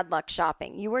having bad luck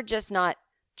shopping. You are just not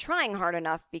trying hard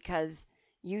enough because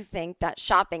you think that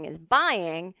shopping is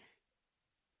buying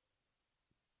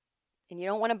and you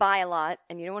don't want to buy a lot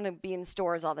and you don't want to be in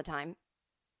stores all the time.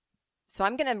 So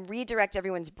I'm going to redirect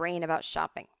everyone's brain about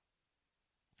shopping.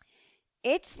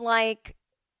 It's like,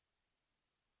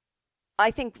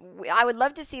 I think I would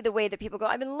love to see the way that people go,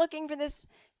 I've been looking for this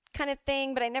kind of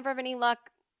thing, but I never have any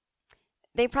luck.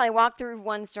 They probably walk through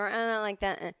one store, I don't like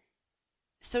that.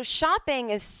 So shopping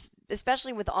is,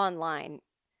 especially with online,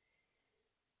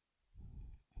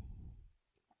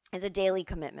 is a daily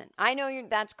commitment. I know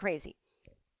that's crazy.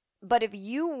 But if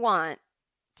you want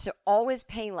to always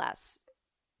pay less,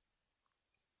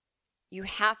 you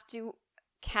have to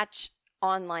catch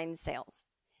online sales.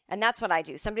 And that's what I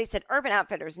do. Somebody said Urban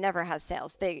Outfitters never has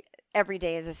sales. Every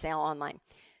day is a sale online.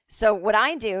 So what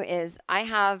I do is I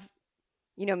have,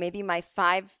 you know, maybe my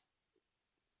 5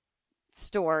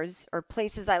 stores or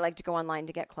places I like to go online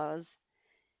to get clothes.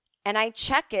 And I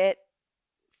check it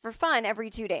for fun every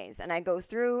 2 days. And I go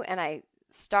through and I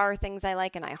star things I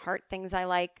like and I heart things I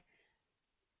like.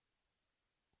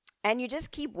 And you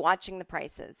just keep watching the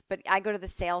prices. But I go to the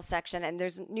sale section and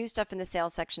there's new stuff in the sale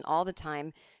section all the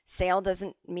time. Sale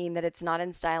doesn't mean that it's not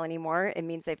in style anymore. It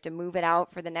means they have to move it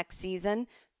out for the next season.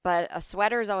 But a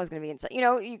sweater is always going to be in style. You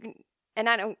know, you can, and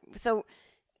I don't, so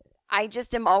I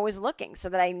just am always looking so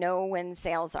that I know when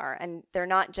sales are. And they're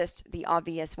not just the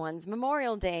obvious ones.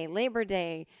 Memorial Day, Labor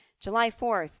Day, July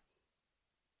 4th.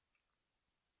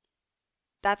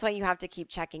 that's why you have to keep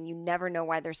checking. You never know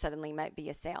why there suddenly might be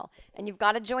a sale. And you've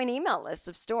got to join email lists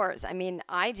of stores. I mean,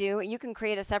 I do. You can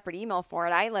create a separate email for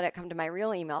it. I let it come to my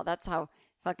real email. That's how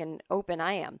fucking open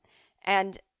I am.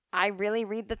 And I really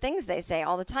read the things they say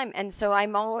all the time. And so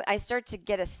I start to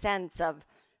get a sense of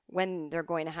when they're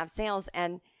going to have sales.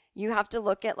 And you have to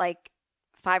look at like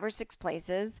 5 or 6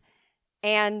 places,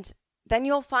 and then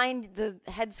you'll find the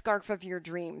headscarf of your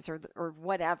dreams or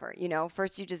whatever. You know,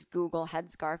 first you just Google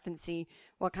headscarf and see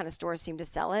what kind of stores seem to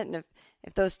sell it. And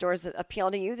if those stores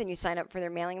appeal to you, then you sign up for their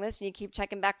mailing list and you keep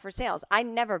checking back for sales. I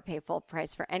never pay full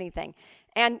price for anything.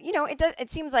 And, you know,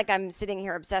 it seems like I'm sitting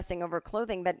here obsessing over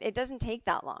clothing, but it doesn't take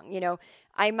that long. You know,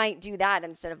 I might do that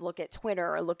instead of look at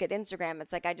Twitter or look at Instagram.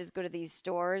 It's like I just go to these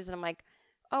stores and I'm like,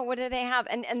 oh, what do they have?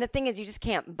 And the thing is, you just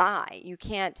can't buy. You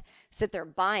can't sit there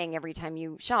buying every time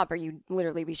you shop, or you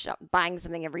literally be buying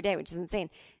something every day, which is insane.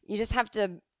 You just have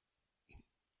to,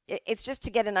 it's just to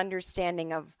get an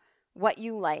understanding of what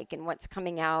you like and what's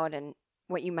coming out and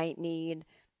what you might need,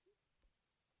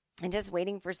 and just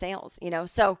waiting for sales, you know?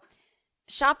 So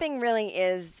shopping really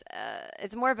is,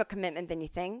 it's more of a commitment than you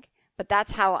think, but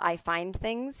that's how I find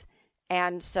things.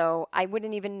 And so I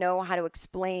wouldn't even know how to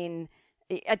explain.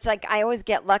 It's like I always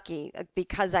get lucky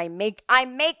because I make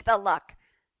the luck.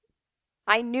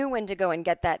 I knew when to go and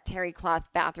get that terry cloth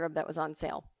bathrobe that was on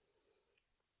sale.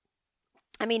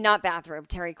 I mean, not bathrobe,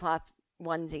 terry cloth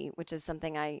onesie, which is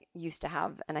something I used to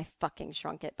have, and I fucking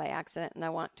shrunk it by accident, and I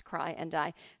want to cry and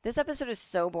die. This episode is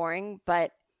so boring,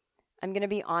 but I'm going to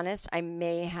be honest. I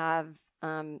may have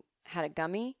had a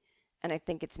gummy, and I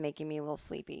think it's making me a little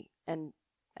sleepy, and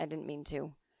I didn't mean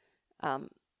to.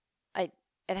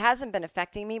 It hasn't been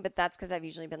affecting me, but that's because I've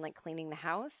usually been like cleaning the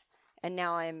house, and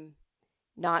now I'm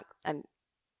not.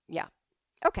 Yeah.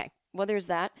 Okay. Well, there's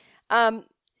that. Oh,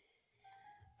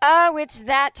 it's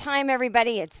that time,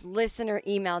 everybody. It's listener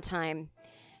email time.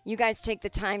 You guys take the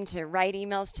time to write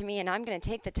emails to me, and I'm going to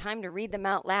take the time to read them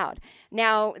out loud.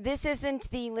 Now, this isn't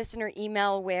the listener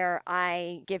email where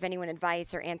I give anyone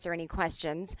advice or answer any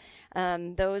questions.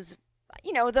 Those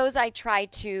I try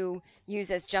to use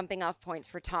as jumping off points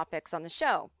for topics on the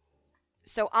show.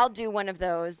 So I'll do one of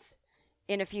those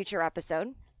in a future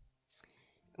episode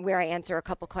where I answer a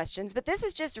couple questions. But this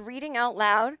is just reading out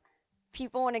loud.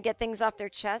 People want to get things off their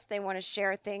chest. They want to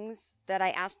share things that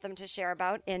I asked them to share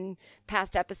about in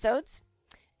past episodes.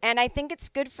 And I think it's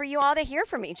good for you all to hear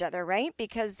from each other, right?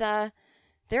 Because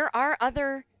there are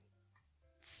other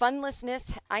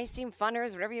funlessness, I seem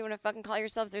funners, whatever you want to fucking call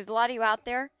yourselves. There's a lot of you out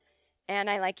there. And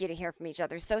I like you to hear from each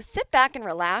other. So sit back and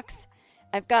relax.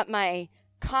 I've got my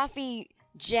coffee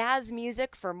jazz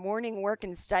music for morning work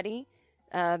and study.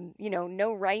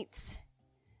 No rights,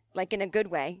 like in a good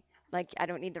way. Like I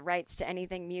don't need the rights to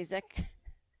anything music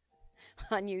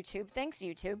on YouTube. Thanks,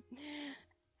 YouTube.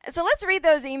 So let's read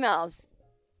those emails.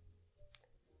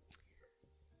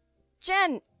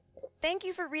 Jen, thank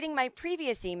you for reading my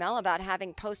previous email about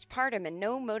having postpartum and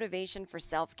no motivation for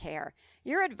self-care.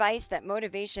 Your advice that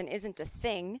motivation isn't a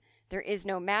thing, there is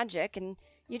no magic, and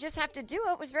you just have to do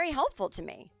it was very helpful to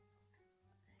me.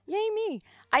 Yay me.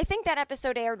 I think that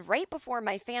episode aired right before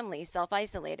my family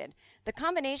self-isolated. The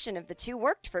combination of the two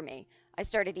worked for me. I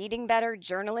started eating better,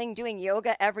 journaling, doing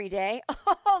yoga every day.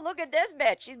 Oh, look at this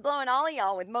bitch. She's blowing all of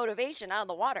y'all with motivation out of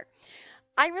the water.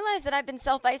 I realized that I've been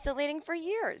self-isolating for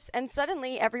years, and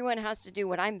suddenly everyone has to do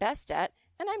what I'm best at,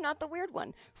 and I'm not the weird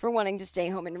one for wanting to stay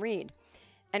home and read.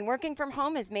 And working from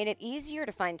home has made it easier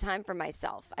to find time for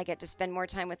myself. I get to spend more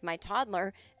time with my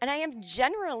toddler, and I am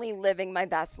generally living my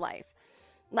best life.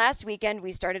 Last weekend,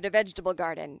 we started a vegetable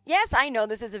garden. Yes, I know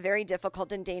this is a very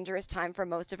difficult and dangerous time for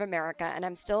most of America, and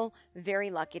I'm still very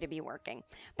lucky to be working.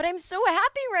 But I'm so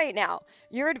happy right now.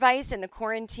 Your advice in the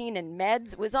quarantine and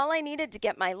meds was all I needed to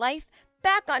get my life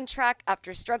back on track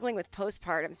after struggling with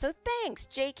postpartum. So thanks,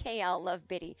 JKL Love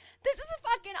Biddy. This is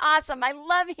fucking awesome. I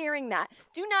love hearing that.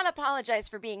 Do not apologize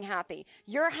for being happy.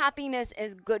 Your happiness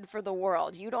is good for the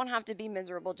world. You don't have to be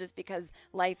miserable just because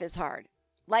life is hard.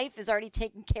 Life is already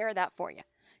taking care of that for you.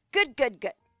 Good, good,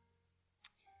 good.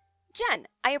 Jen,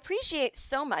 I appreciate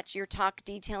so much your talk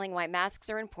detailing why masks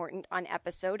are important on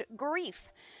episode Grief.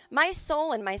 My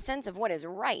soul and my sense of what is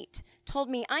right told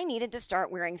me I needed to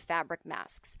start wearing fabric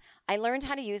masks. I learned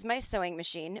how to use my sewing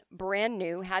machine, brand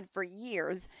new, had for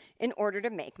years, in order to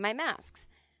make my masks.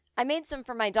 I made some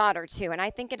for my daughter too, and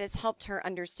I think it has helped her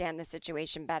understand the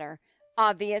situation better.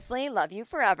 Obviously, love you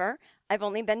forever. I've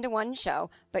only been to one show,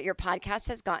 but your podcast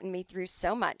has gotten me through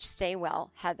so much. Stay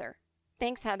well, Heather.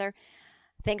 Thanks, Heather.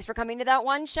 Thanks for coming to that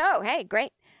one show. Hey,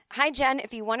 great. Hi, Jen.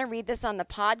 If you want to read this on the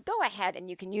pod, go ahead and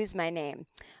you can use my name.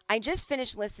 I just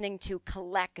finished listening to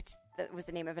Collect That was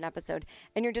the name of an episode.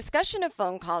 And your discussion of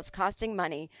phone calls costing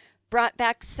money brought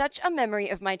back such a memory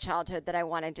of my childhood that I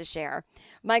wanted to share.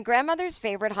 My grandmother's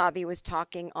favorite hobby was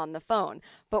talking on the phone,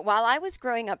 but while I was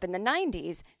growing up in the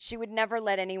 90s, she would never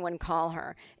let anyone call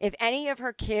her. If any of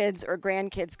her kids or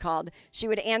grandkids called, she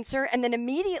would answer and then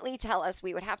immediately tell us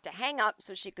we would have to hang up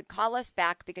so she could call us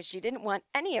back because she didn't want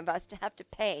any of us to have to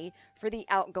pay for the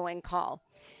outgoing call.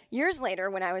 Years later,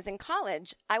 when I was in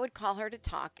college, I would call her to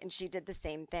talk, and she did the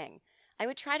same thing. I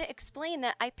would try to explain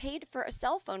that I paid for a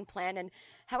cell phone plan and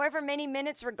however many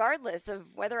minutes regardless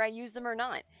of whether I used them or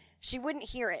not. She wouldn't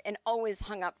hear it and always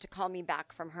hung up to call me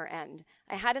back from her end.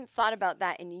 I hadn't thought about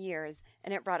that in years,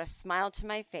 and it brought a smile to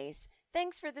my face.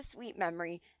 Thanks for the sweet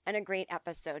memory and a great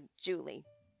episode, Julie.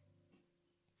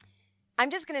 I'm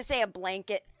just going to say a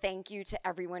blanket thank you to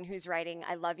everyone who's writing.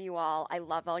 I love you all. I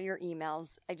love all your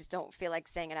emails. I just don't feel like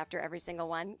saying it after every single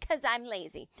one because I'm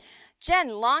lazy. Jen,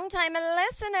 long-time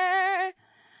listener.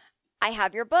 I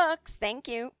have your books. Thank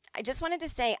you. I just wanted to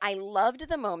say I loved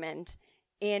the moment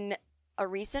in a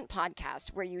recent podcast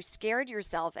where you scared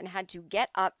yourself and had to get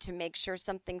up to make sure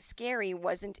something scary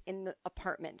wasn't in the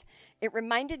apartment. It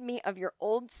reminded me of your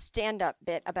old stand-up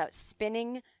bit about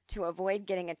spinning to avoid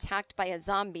getting attacked by a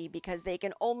zombie because they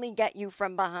can only get you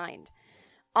from behind.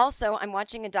 Also, I'm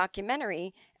watching a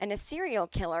documentary, and a serial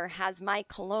killer has my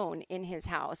cologne in his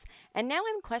house, and now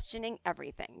I'm questioning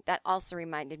everything. That also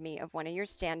reminded me of one of your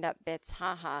stand-up bits,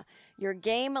 haha. Your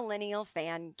gay millennial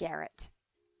fan, Garrett.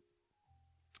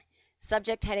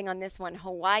 Subject heading on this one,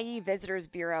 Hawaii Visitors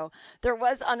Bureau. There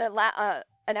was on an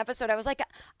episode, I was like,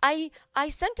 I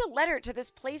sent a letter to this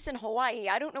place in Hawaii.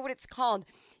 I don't know what it's called.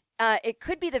 It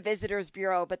could be the Visitors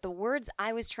Bureau, but the words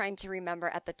I was trying to remember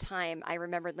at the time, I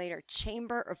remembered later,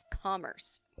 Chamber of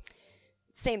Commerce.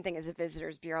 Same thing as a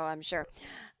Visitors Bureau, I'm sure.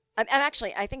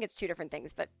 I think it's two different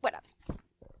things, but what else?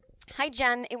 Hi,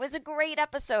 Jen. It was a great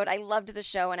episode. I loved the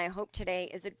show, and I hope today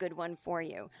is a good one for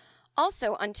you.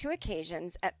 Also, on 2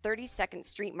 occasions at 32nd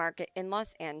Street Market in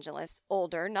Los Angeles,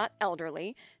 older, not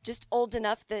elderly, just old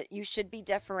enough that you should be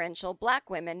deferential, black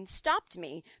women stopped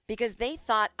me because they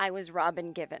thought I was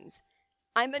Robin Givens.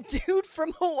 I'm a dude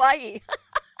from Hawaii.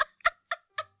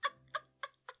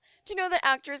 Do you know the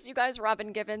actress, you guys,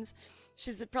 Robin Givens?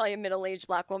 She's probably a middle-aged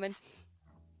black woman.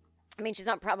 I mean, she's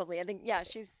not probably. I think, yeah,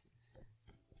 she's...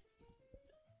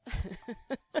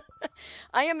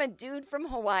 I am a dude from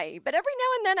Hawaii, but every now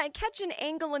and then I catch an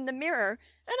angle in the mirror and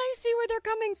I see where they're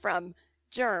coming from.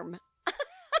 Germ.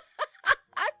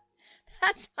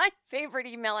 That's my favorite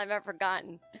email I've ever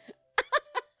gotten.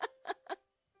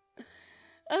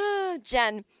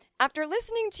 Jen, after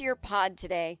listening to your pod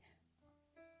today...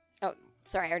 Oh,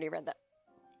 sorry, I already read that.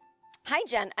 Hi,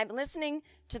 Jen. I've been listening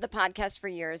to the podcast for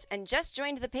years and just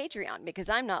joined the Patreon because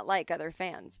I'm not like other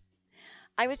fans.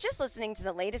 I was just listening to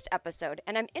the latest episode,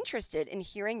 and I'm interested in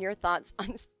hearing your thoughts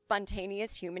on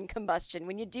spontaneous human combustion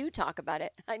when you do talk about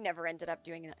it. I never ended up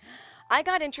doing that. I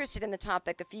got interested in the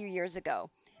topic a few years ago,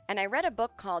 and I read a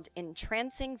book called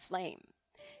Entrancing Flame.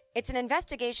 It's an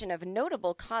investigation of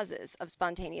notable causes of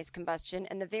spontaneous combustion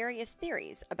and the various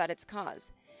theories about its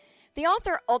cause. The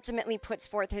author ultimately puts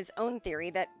forth his own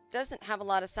theory that doesn't have a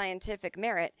lot of scientific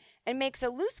merit and makes a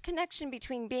loose connection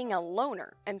between being a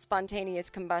loner and spontaneous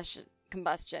combustion,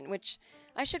 which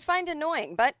I should find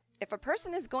annoying, but if a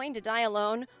person is going to die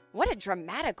alone, what a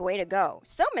dramatic way to go.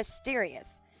 So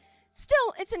mysterious.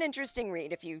 Still, it's an interesting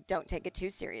read if you don't take it too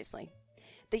seriously.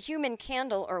 The human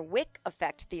candle or wick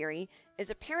effect theory is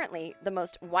apparently the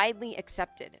most widely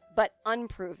accepted, but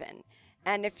unproven.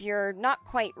 And if you're not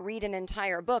quite read an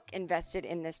entire book invested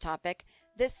in this topic,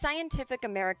 this Scientific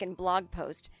American blog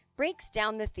post breaks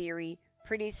down the theory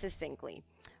pretty succinctly.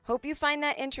 Hope you find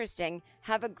that interesting.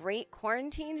 Have a great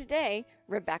quarantined day,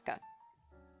 Rebecca.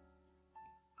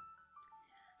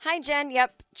 Hi, Jen.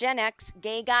 Yep, Gen X,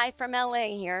 gay guy from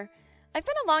LA here. I've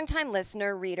been a long-time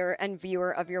listener, reader, and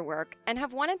viewer of your work and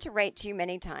have wanted to write to you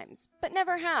many times, but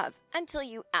never have until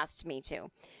you asked me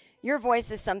to. Your voice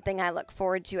is something I look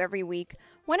forward to every week.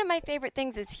 One of my favorite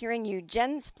things is hearing you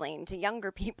Jensplain to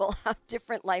younger people how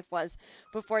different life was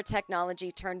before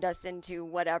technology turned us into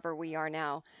whatever we are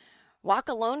now. Walk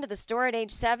alone to the store at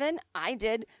age 7? I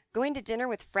did. Going to dinner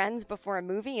with friends before a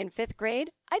movie in 5th grade?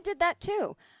 I did that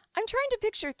too. I'm trying to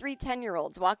picture 3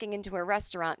 10-year-olds walking into a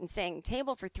restaurant and saying,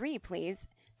 "Table for 3, please."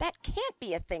 That can't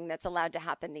be a thing that's allowed to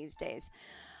happen these days.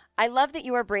 I love that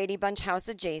you are Brady Bunch house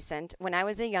adjacent. When I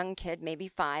was a young kid, maybe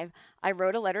 5, I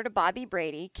wrote a letter to Bobby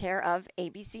Brady, care of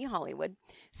ABC Hollywood,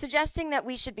 suggesting that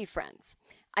we should be friends.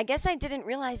 I guess I didn't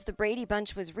realize the Brady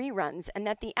Bunch was reruns and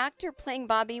that the actor playing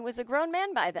Bobby was a grown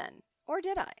man by then. Or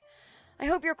did I? I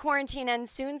hope your quarantine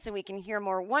ends soon so we can hear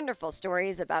more wonderful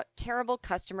stories about terrible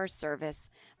customer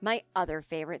service. My other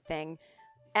favorite thing.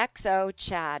 XO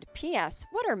Chad. P.S.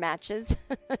 What are matches?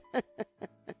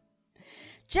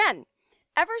 Jen,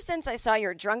 ever since I saw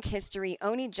your Drunk History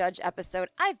Oni Judge episode,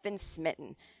 I've been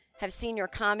smitten. Have seen your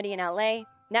comedy in LA,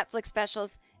 Netflix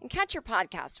specials, and catch your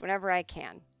podcast whenever I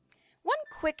can. One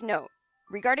quick note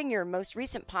regarding your most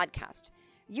recent podcast.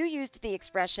 You used the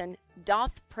expression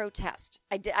doth protest.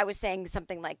 I was saying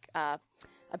something like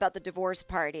about the divorce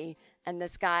party, and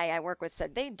this guy I work with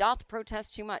said they doth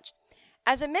protest too much.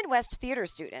 As a Midwest theater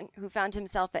student who found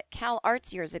himself at Cal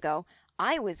Arts years ago,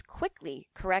 I was quickly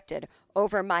corrected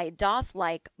over my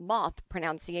doth-like moth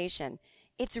pronunciation.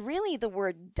 It's really the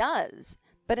word does,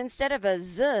 but instead of a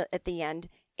z at the end,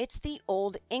 it's the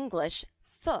Old English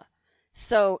th.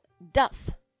 So,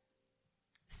 doth.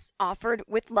 Offered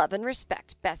with love and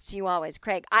respect. Best to you always,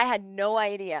 Craig. I had no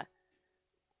idea.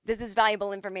 This is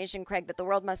valuable information, Craig, that the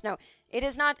world must know. It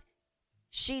is not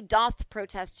she doth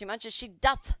protest too much, it's she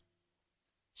doth.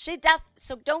 She doth.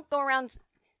 So don't go around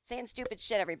saying stupid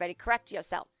shit, everybody. Correct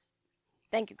yourselves.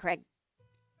 Thank you, Craig.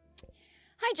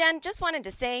 Hi, Jen. Just wanted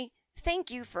to say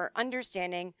thank you for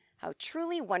understanding how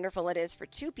truly wonderful it is for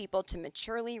two people to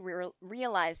maturely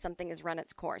realize something has run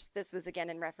its course. This was, again,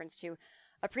 in reference to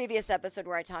a previous episode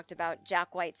where I talked about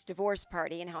Jack White's divorce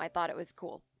party and how I thought it was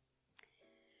cool.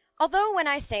 Although when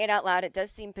I say it out loud, it does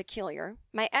seem peculiar,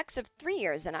 my ex of 3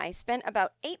 years and I spent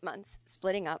about 8 months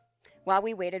splitting up while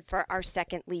we waited for our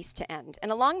second lease to end.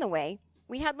 And along the way,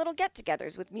 we had little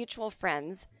get-togethers with mutual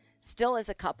friends, still as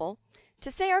a couple, to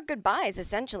say our goodbyes,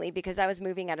 essentially, because I was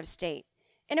moving out of state.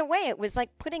 In a way, it was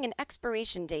like putting an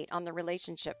expiration date on the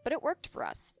relationship, but it worked for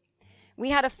us. We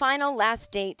had a final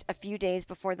last date a few days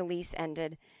before the lease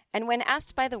ended, and when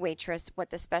asked by the waitress what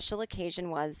the special occasion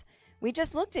was, we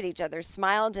just looked at each other,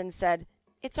 smiled, and said,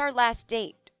 "It's our last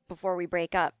date before we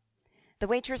break up." The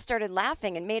waitress started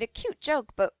laughing and made a cute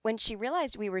joke, but when she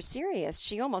realized we were serious,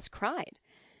 she almost cried.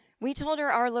 We told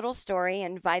her our little story,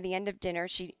 and by the end of dinner,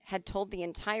 she had told the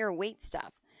entire wait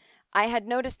staff. I had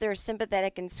noticed their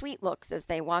sympathetic and sweet looks as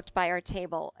they walked by our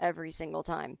table every single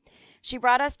time. She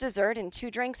brought us dessert and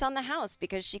 2 drinks on the house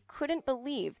because she couldn't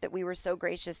believe that we were so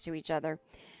gracious to each other.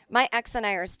 My ex and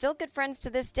I are still good friends to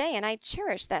this day, and I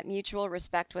cherish that mutual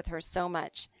respect with her so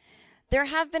much. There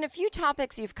have been a few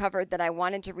topics you've covered that I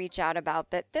wanted to reach out about,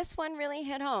 but this one really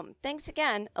hit home. Thanks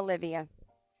again, Olivia.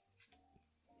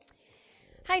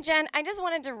 Hi, Jen. I just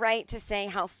wanted to write to say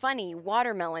how funny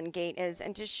Watermelon Gate is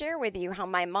and to share with you how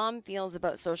my mom feels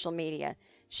about social media.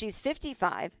 She's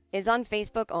 55, is on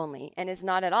Facebook only, and is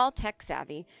not at all tech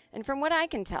savvy, and from what I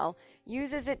can tell,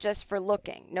 uses it just for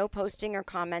looking, no posting or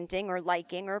commenting or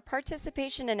liking or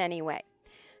participation in any way.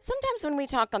 Sometimes when we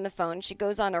talk on the phone, she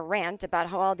goes on a rant about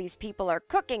how all these people are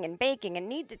cooking and baking and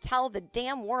need to tell the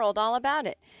damn world all about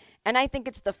it. And I think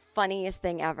it's the funniest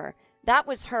thing ever. That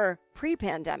was her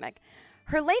pre-pandemic.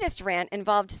 Her latest rant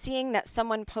involved seeing that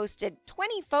someone posted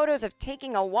 20 photos of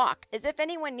taking a walk, as if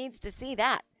anyone needs to see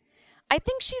that. I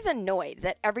think she's annoyed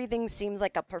that everything seems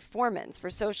like a performance for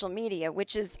social media,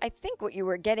 which is, I think, what you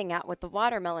were getting at with the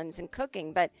watermelons and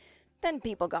cooking, but then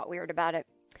people got weird about it.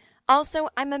 Also,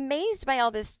 I'm amazed by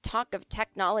all this talk of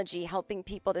technology helping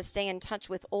people to stay in touch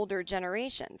with older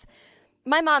generations.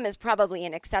 My mom is probably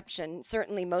an exception.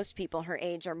 Certainly most people her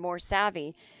age are more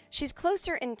savvy. She's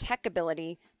closer in tech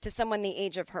ability to someone the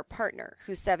age of her partner,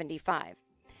 who's 75.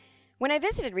 When I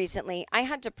visited recently, I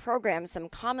had to program some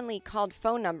commonly called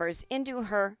phone numbers into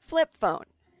her flip phone.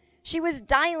 She was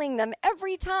dialing them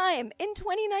every time in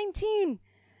 2019.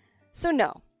 So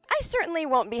no, I certainly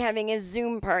won't be having a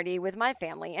Zoom party with my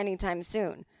family anytime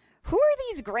soon. Who are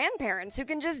these grandparents who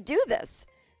can just do this?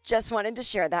 Just wanted to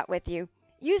share that with you.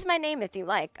 Use my name if you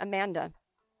like, Amanda.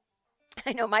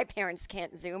 I know my parents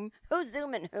can't Zoom. Who's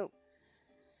Zooming who?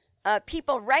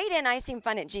 People, write in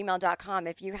iseemfun@gmail.com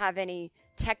if you have any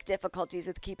tech difficulties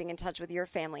with keeping in touch with your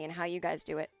family and how you guys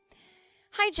do it.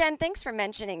 Hi, Jen. Thanks for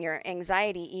mentioning your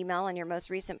anxiety email on your most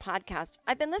recent podcast.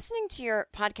 I've been listening to your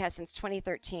podcast since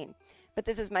 2013, but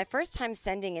this is my first time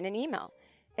sending in an email.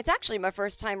 It's actually my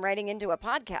first time writing into a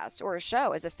podcast or a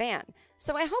show as a fan,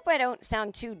 so I hope I don't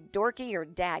sound too dorky or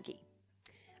daggy.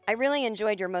 I really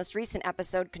enjoyed your most recent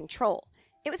episode, Control.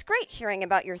 It was great hearing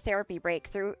about your therapy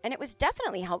breakthrough, and it was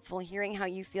definitely helpful hearing how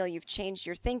you feel you've changed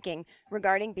your thinking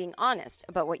regarding being honest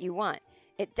about what you want.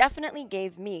 It definitely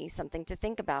gave me something to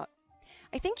think about.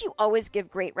 I think you always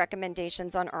give great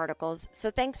recommendations on articles,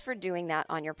 so thanks for doing that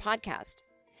on your podcast.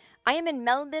 I am in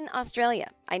Melbourne,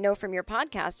 Australia. I know from your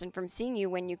podcast and from seeing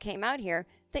you when you came out here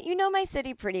that you know my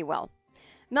city pretty well.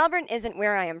 Melbourne isn't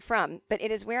where I am from, but it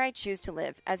is where I choose to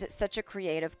live, as it's such a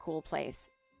creative, cool place.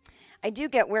 I do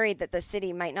get worried that the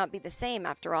city might not be the same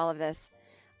after all of this.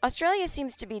 Australia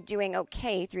seems to be doing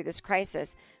okay through this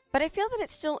crisis, but I feel that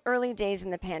it's still early days in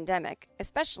the pandemic,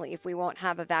 especially if we won't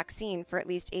have a vaccine for at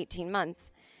least 18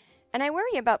 months. And I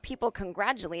worry about people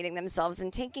congratulating themselves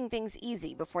and taking things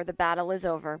easy before the battle is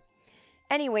over.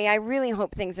 Anyway, I really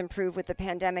hope things improve with the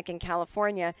pandemic in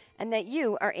California and that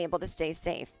you are able to stay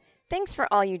safe. Thanks for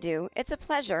all you do. It's a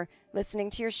pleasure listening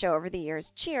to your show over the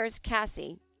years. Cheers,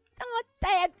 Cassie. Oh,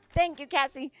 thank you,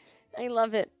 Cassie. I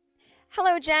love it.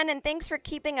 Hello, Jen, and thanks for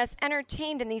keeping us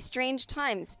entertained in these strange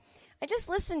times. I just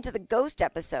listened to the ghost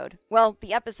episode. Well,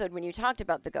 the episode when you talked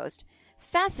about the ghost.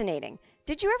 Fascinating.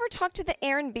 Did you ever talk to the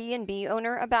Airbnb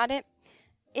owner about it?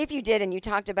 If you did and you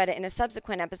talked about it in a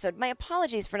subsequent episode, my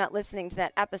apologies for not listening to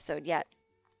that episode yet.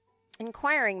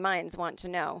 Inquiring minds want to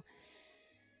know.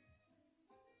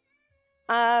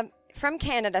 From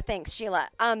Canada, thanks, Sheila.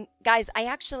 Guys, I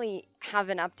actually have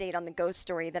an update on the ghost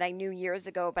story that I knew years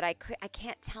ago, but I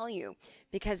can't tell you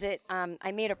because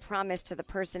I made a promise to the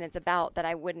person it's about that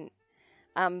I wouldn't.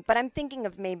 But I'm thinking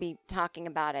of maybe talking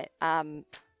about it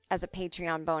as a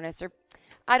Patreon bonus, or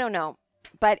I don't know.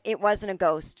 But it wasn't a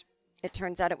ghost. It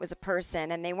turns out it was a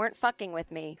person, and they weren't fucking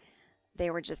with me. They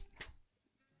were just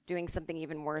doing something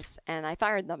even worse, and I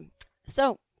fired them.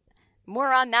 So,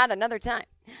 more on that another time.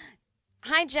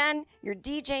 Hi, Jen. Your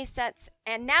DJ sets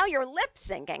and now your lip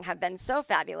syncing have been so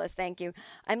fabulous. Thank you.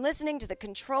 I'm listening to the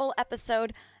Control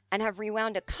episode and have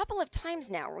rewound a couple of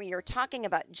times now where you're talking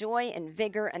about joy and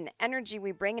vigor and the energy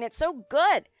we bring, and it's so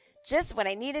good. Just what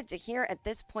I needed to hear at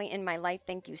this point in my life.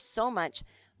 Thank you so much.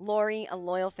 Lori, a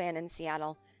loyal fan in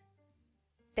Seattle.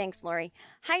 Thanks, Lori.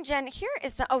 Hi, Jen. Here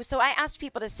is so I asked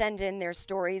people to send in their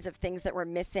stories of things that were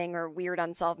missing or weird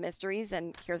unsolved mysteries,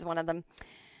 and here's one of them.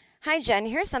 Hi, Jen.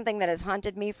 Here's something that has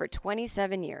haunted me for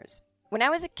 27 years. When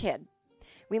I was a kid,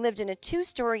 we lived in a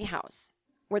 2-story house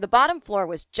where the bottom floor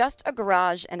was just a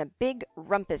garage and a big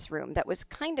rumpus room that was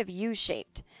kind of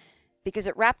U-shaped because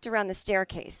it wrapped around the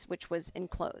staircase, which was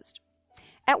enclosed.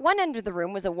 At one end of the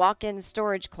room was a walk-in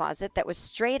storage closet that was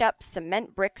straight up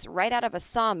cement bricks right out of a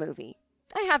Saw movie.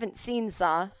 I haven't seen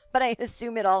Saw, but I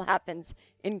assume it all happens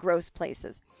in gross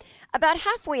places. About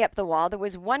halfway up the wall, there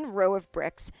was one row of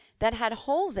bricks that had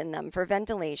holes in them for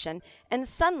ventilation, and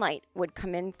sunlight would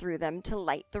come in through them to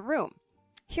light the room.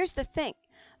 Here's the thing.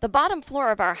 The bottom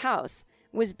floor of our house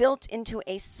was built into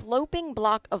a sloping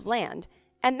block of land,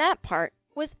 and that part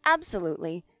was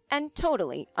absolutely and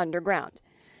totally underground.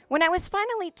 When I was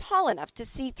finally tall enough to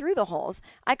see through the holes,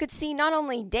 I could see not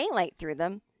only daylight through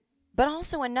them, but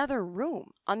also another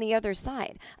room on the other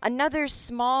side, another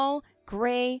small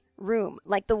gray room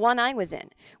like the one I was in,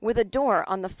 with a door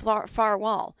on the far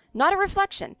wall. Not a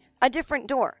reflection, a different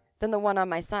door than the one on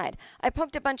my side. I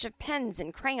poked a bunch of pens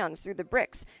and crayons through the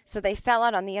bricks so they fell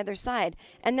out on the other side,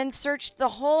 and then searched the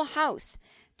whole house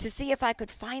to see if I could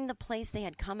find the place they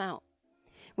had come out.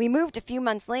 We moved a few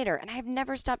months later, and I have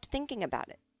never stopped thinking about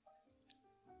it.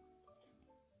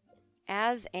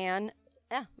 As an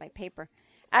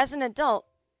adult,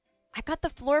 I got the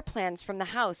floor plans from the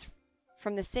house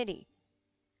from the city,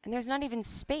 and there's not even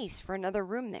space for another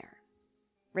room there.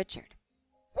 Richard.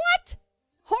 What?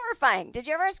 Horrifying. Did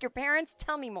you ever ask your parents?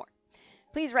 Tell me more.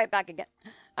 Please write back again.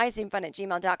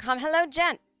 iseemfun@gmail.com. Hello,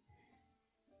 Jen.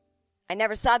 I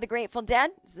never saw the Grateful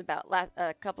Dead. This is about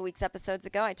a couple weeks episodes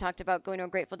ago. I talked about going to a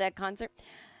Grateful Dead concert.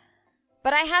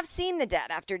 But I have seen the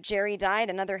Dead after Jerry died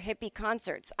and other hippie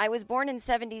concerts. I was born in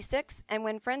 76, and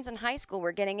when friends in high school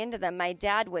were getting into them, my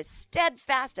dad was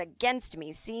steadfast against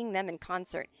me seeing them in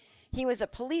concert. He was a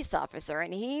police officer,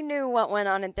 and he knew what went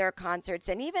on at their concerts,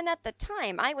 and even at the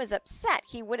time, I was upset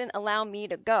he wouldn't allow me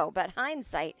to go, but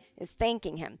hindsight is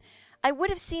thanking him. I would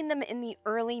have seen them in the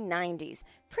early 90s,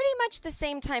 pretty much the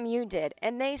same time you did,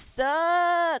 and they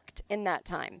sucked in that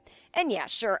time. And yeah,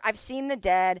 sure, I've seen the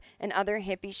Dead and other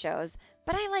hippie shows,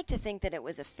 but I like to think that it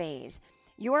was a phase.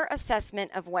 Your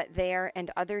assessment of what their and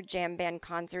other jam band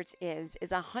concerts is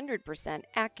 100%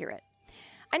 accurate.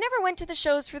 I never went to the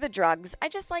shows for the drugs. I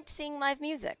just liked seeing live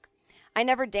music. I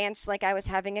never danced like I was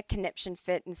having a conniption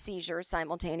fit and seizure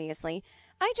simultaneously.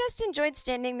 I just enjoyed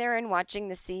standing there and watching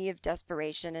the sea of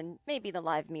desperation and maybe the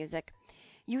live music.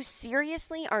 You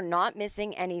seriously are not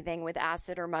missing anything with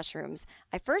acid or mushrooms.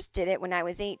 I first did it when I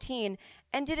was 18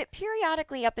 and did it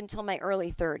periodically up until my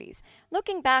early 30s.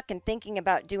 Looking back and thinking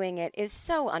about doing it is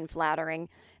so unflattering.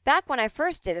 Back when I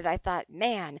first did it, I thought,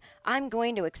 man, I'm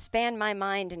going to expand my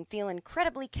mind and feel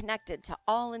incredibly connected to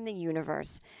all in the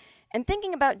universe. And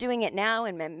thinking about doing it now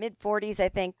in my mid-40s, I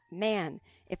think, man,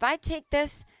 if I take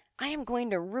this, I am going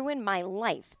to ruin my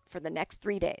life for the next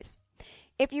 3 days.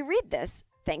 If you read this,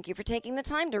 thank you for taking the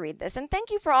time to read this, and thank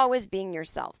you for always being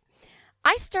yourself.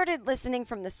 I started listening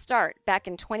from the start back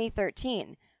in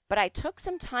 2013, but I took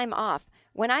some time off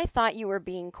when I thought you were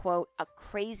being, quote, a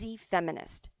crazy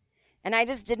feminist. And I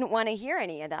just didn't want to hear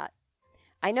any of that.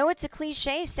 I know it's a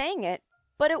cliche saying it,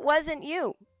 but it wasn't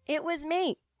you. It was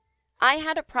me. I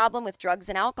had a problem with drugs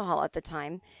and alcohol at the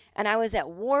time, and I was at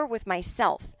war with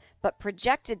myself, but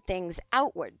projected things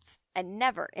outwards and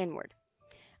never inward.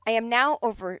 I am now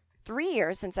over 3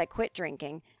 years since I quit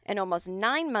drinking and almost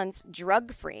 9 months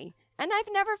drug-free, and I've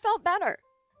never felt better.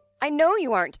 I know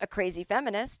you aren't a crazy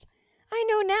feminist. I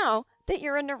know now that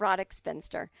you're a neurotic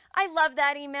spinster. I love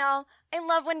that email. I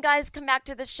love when guys come back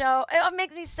to the show. It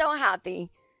makes me so happy.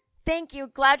 Thank you.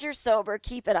 Glad you're sober.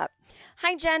 Keep it up.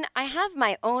 Hi, Jen. I have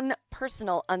my own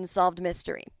personal unsolved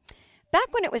mystery.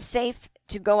 Back when it was safe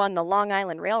to go on the Long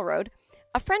Island Railroad,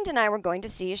 a friend and I were going to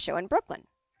see a show in Brooklyn.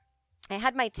 I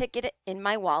had my ticket in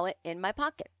my wallet in my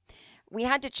pocket. We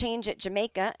had to change at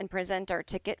Jamaica and present our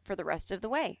ticket for the rest of the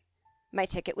way. My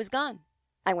ticket was gone.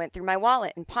 I went through my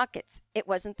wallet and pockets. It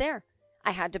wasn't there.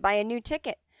 I had to buy a new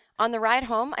ticket. On the ride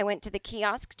home, I went to the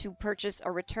kiosk to purchase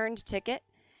a returned ticket,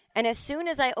 and as soon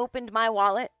as I opened my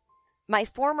wallet, my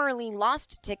formerly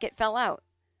lost ticket fell out.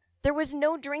 There was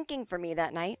no drinking for me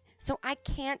that night, so I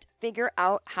can't figure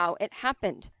out how it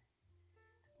happened.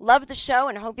 Love the show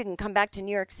and hope you can come back to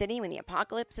New York City when the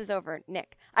apocalypse is over.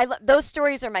 Nick, those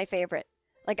stories are my favorite.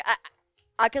 Like,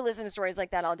 I could listen to stories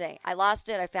like that all day. I lost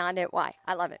it. I found it. Why?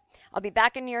 I love it. I'll be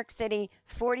back in New York City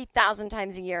 40,000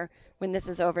 times a year when this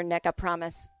is over, Nick. I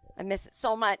promise. I miss it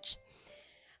so much.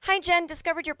 Hi, Jen.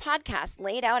 Discovered your podcast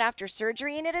laid out after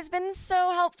surgery, and it has been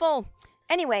so helpful.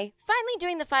 Anyway, finally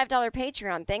doing the $5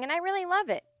 Patreon thing, and I really love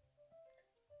it.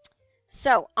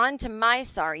 So, on to my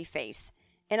sorry face.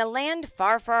 In a land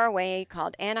far, far away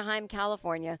called Anaheim,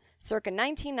 California, circa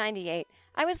 1998,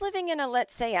 I was living in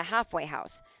let's say, a halfway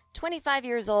house, 25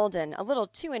 years old and a little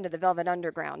too into the Velvet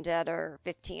Underground at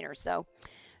 15 or so.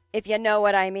 If you know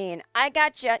what I mean. I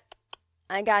gotcha.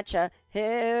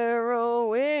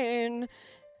 Heroin.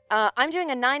 I'm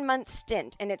doing a 9-month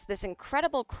stint, and it's this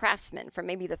incredible craftsman from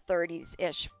maybe the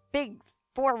 30s-ish. Big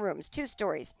 4 rooms, 2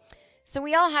 stories. So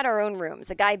we all had our own rooms.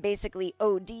 A guy basically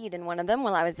OD'd in one of them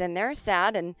while I was in there,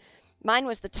 sad, and mine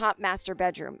was the top master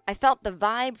bedroom. I felt the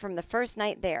vibe from the first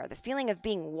night there, the feeling of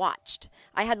being watched.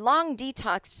 I had long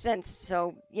detoxed since,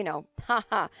 so,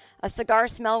 a cigar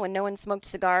smell when no one smoked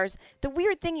cigars. The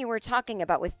weird thing you were talking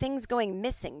about with things going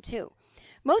missing, too.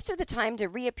 Most of the time to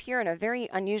reappear in a very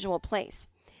unusual place.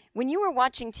 When you were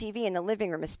watching TV in the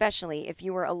living room, especially if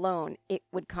you were alone, it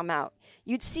would come out.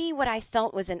 You'd see what I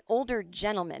felt was an older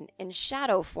gentleman in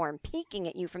shadow form peeking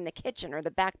at you from the kitchen or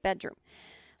the back bedroom.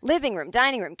 Living room,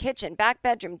 dining room, kitchen, back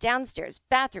bedroom, downstairs,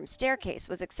 bathroom, staircase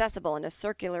was accessible in a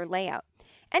circular layout.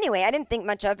 Anyway, I didn't think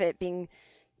much of it being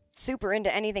super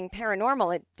into anything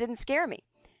paranormal. It didn't scare me.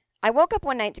 I woke up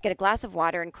one night to get a glass of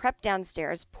water and crept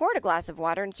downstairs, poured a glass of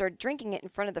water, and started drinking it in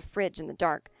front of the fridge in the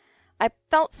dark. I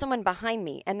felt someone behind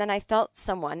me, and then I felt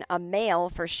someone, a male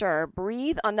for sure,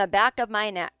 breathe on the back of my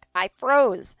neck. I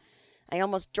froze. I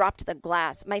almost dropped the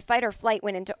glass. My fight or flight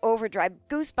went into overdrive,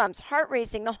 goosebumps, heart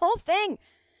racing, the whole thing.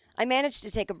 I managed to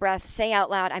take a breath, say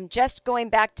out loud, I'm just going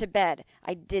back to bed.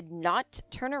 I did not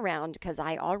turn around because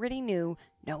I already knew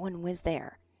no one was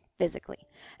there. Physically.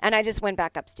 And I just went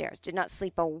back upstairs. Did not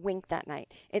sleep a wink that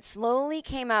night. It slowly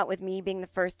came out with me being the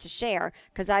first to share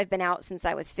because I've been out since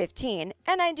I was 15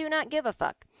 and I do not give a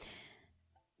fuck.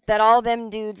 That all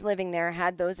them dudes living there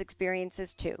had those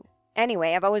experiences too.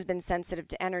 Anyway, I've always been sensitive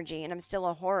to energy and I'm still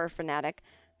a horror fanatic,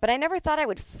 but I never thought I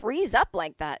would freeze up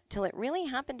like that till it really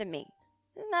happened to me.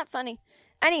 Isn't that funny?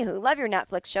 Anywho, love your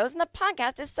Netflix shows and the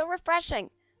podcast is so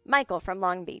refreshing. Michael from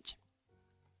Long Beach.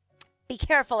 Be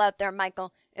careful out there,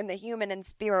 Michael, in the human and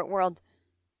spirit world.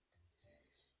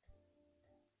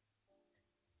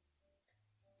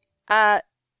 I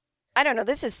don't know.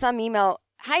 This is some email.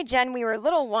 Hi, Jen. We were a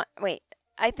little... Wait.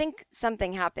 I think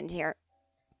something happened here.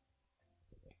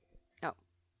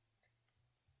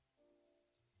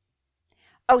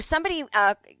 Oh, somebody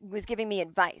was giving me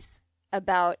advice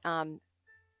about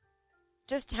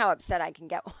just how upset I can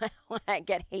get when I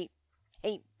get hate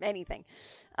anything.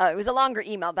 It was a longer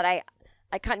email, but I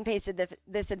cut and pasted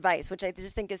this advice, which I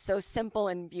just think is so simple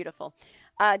and beautiful.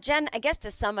 Jen, I guess to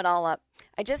sum it all up,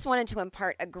 I just wanted to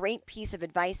impart a great piece of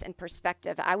advice and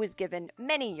perspective I was given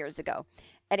many years ago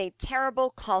at a terrible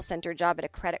call center job at a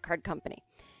credit card company.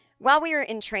 While we were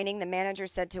in training, the manager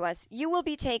said to us, "You will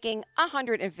be taking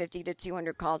 150 to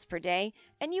 200 calls per day,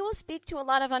 and you will speak to a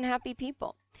lot of unhappy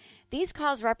people. These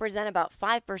calls represent about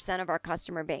 5% of our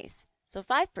customer base. So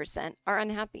 5% are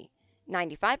unhappy.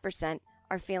 95%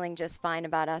 are feeling just fine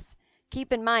about us.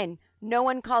 Keep in mind, no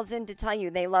one calls in to tell you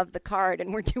they love the card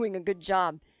and we're doing a good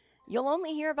job. You'll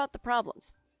only hear about the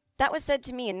problems." That was said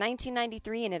to me in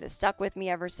 1993, and it has stuck with me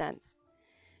ever since.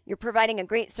 You're providing a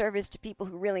great service to people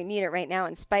who really need it right now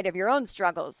in spite of your own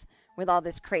struggles with all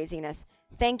this craziness.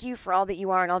 Thank you for all that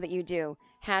you are and all that you do.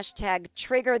 Hashtag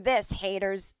trigger this,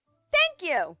 haters. Thank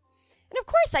you. And of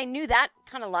course, I knew that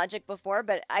kind of logic before,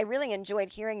 but I really enjoyed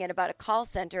hearing it about a call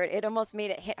center. It almost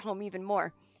made it hit home even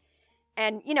more.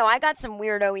 And, you know, I got some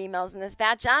weirdo emails in this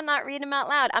batch. I'm not reading them out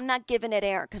loud. I'm not giving it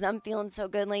air because I'm feeling so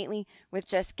good lately with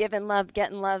just giving love,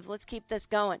 getting love. Let's keep this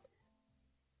going.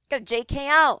 Got a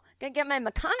JKL. Gotta get my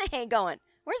McConaughey going.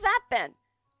 Where's that been?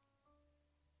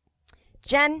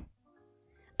 Jen,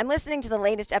 I'm listening to the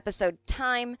latest episode,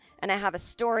 Time, and I have a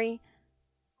story.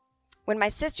 When my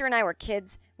sister and I were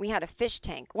kids, we had a fish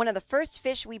tank. One of the first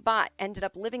fish we bought ended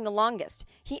up living the longest.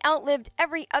 He outlived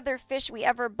every other fish we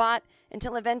ever bought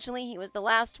until eventually he was the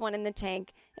last one in the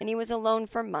tank, and he was alone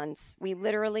for months. We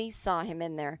literally saw him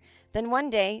in there. Then one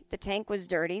day, the tank was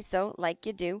dirty, so, like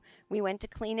you do, we went to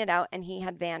clean it out, and he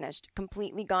had vanished,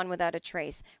 completely gone without a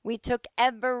trace. We took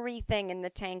everything in the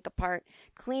tank apart,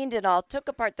 cleaned it all, took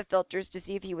apart the filters to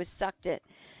see if he was sucked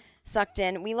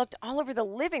in. We looked all over the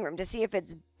living room to see if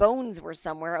its bones were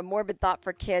somewhere. A morbid thought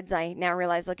for kids, I now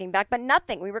realize looking back, but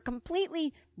nothing. We were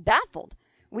completely baffled.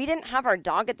 We didn't have our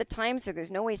dog at the time, so there's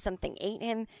no way something ate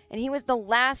him, and he was the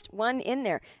last one in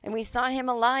there, and we saw him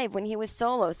alive when he was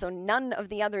solo, so none of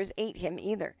the others ate him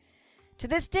either. To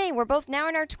this day, we're both now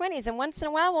in our 20s, and once in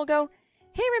a while we'll go,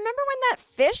 "Hey, remember when that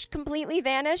fish completely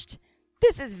vanished?"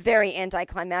 This is very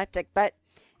anticlimactic, but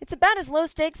it's about as low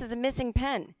stakes as a missing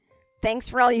pen. Thanks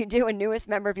for all you do, a newest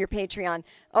member of your Patreon.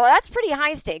 Oh, that's pretty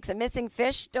high stakes. A missing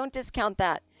fish? Don't discount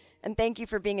that. And thank you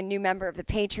for being a new member of the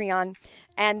Patreon.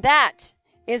 And that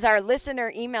is our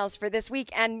listener emails for this week.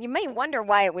 And you may wonder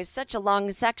why it was such a long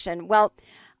section. Well,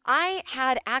 I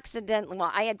had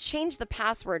changed the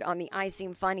password on the I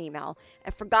Seem Fun email. I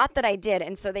forgot that I did,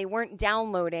 and so they weren't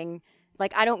downloading.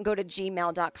 Like, I don't go to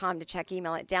gmail.com to check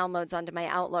email. It downloads onto my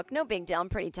Outlook. No big deal. I'm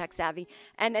pretty tech savvy.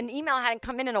 And an email hadn't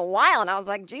come in a while, and I was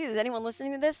like, geez, is anyone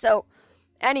listening to this? So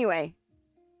anyway,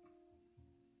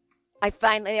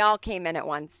 they all came in at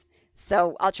once.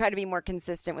 So I'll try to be more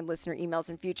consistent with listener emails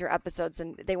in future episodes,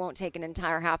 and they won't take an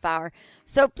entire half hour.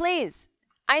 So please,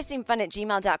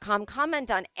 iseemfun@gmail.com. Comment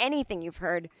on anything you've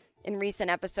heard in recent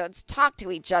episodes. Talk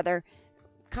to each other.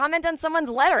 Comment on someone's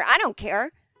letter. I don't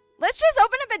care. Let's just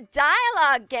open up a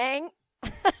dialogue, gang.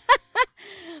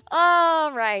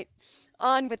 All right.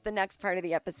 On with the next part of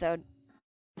the episode.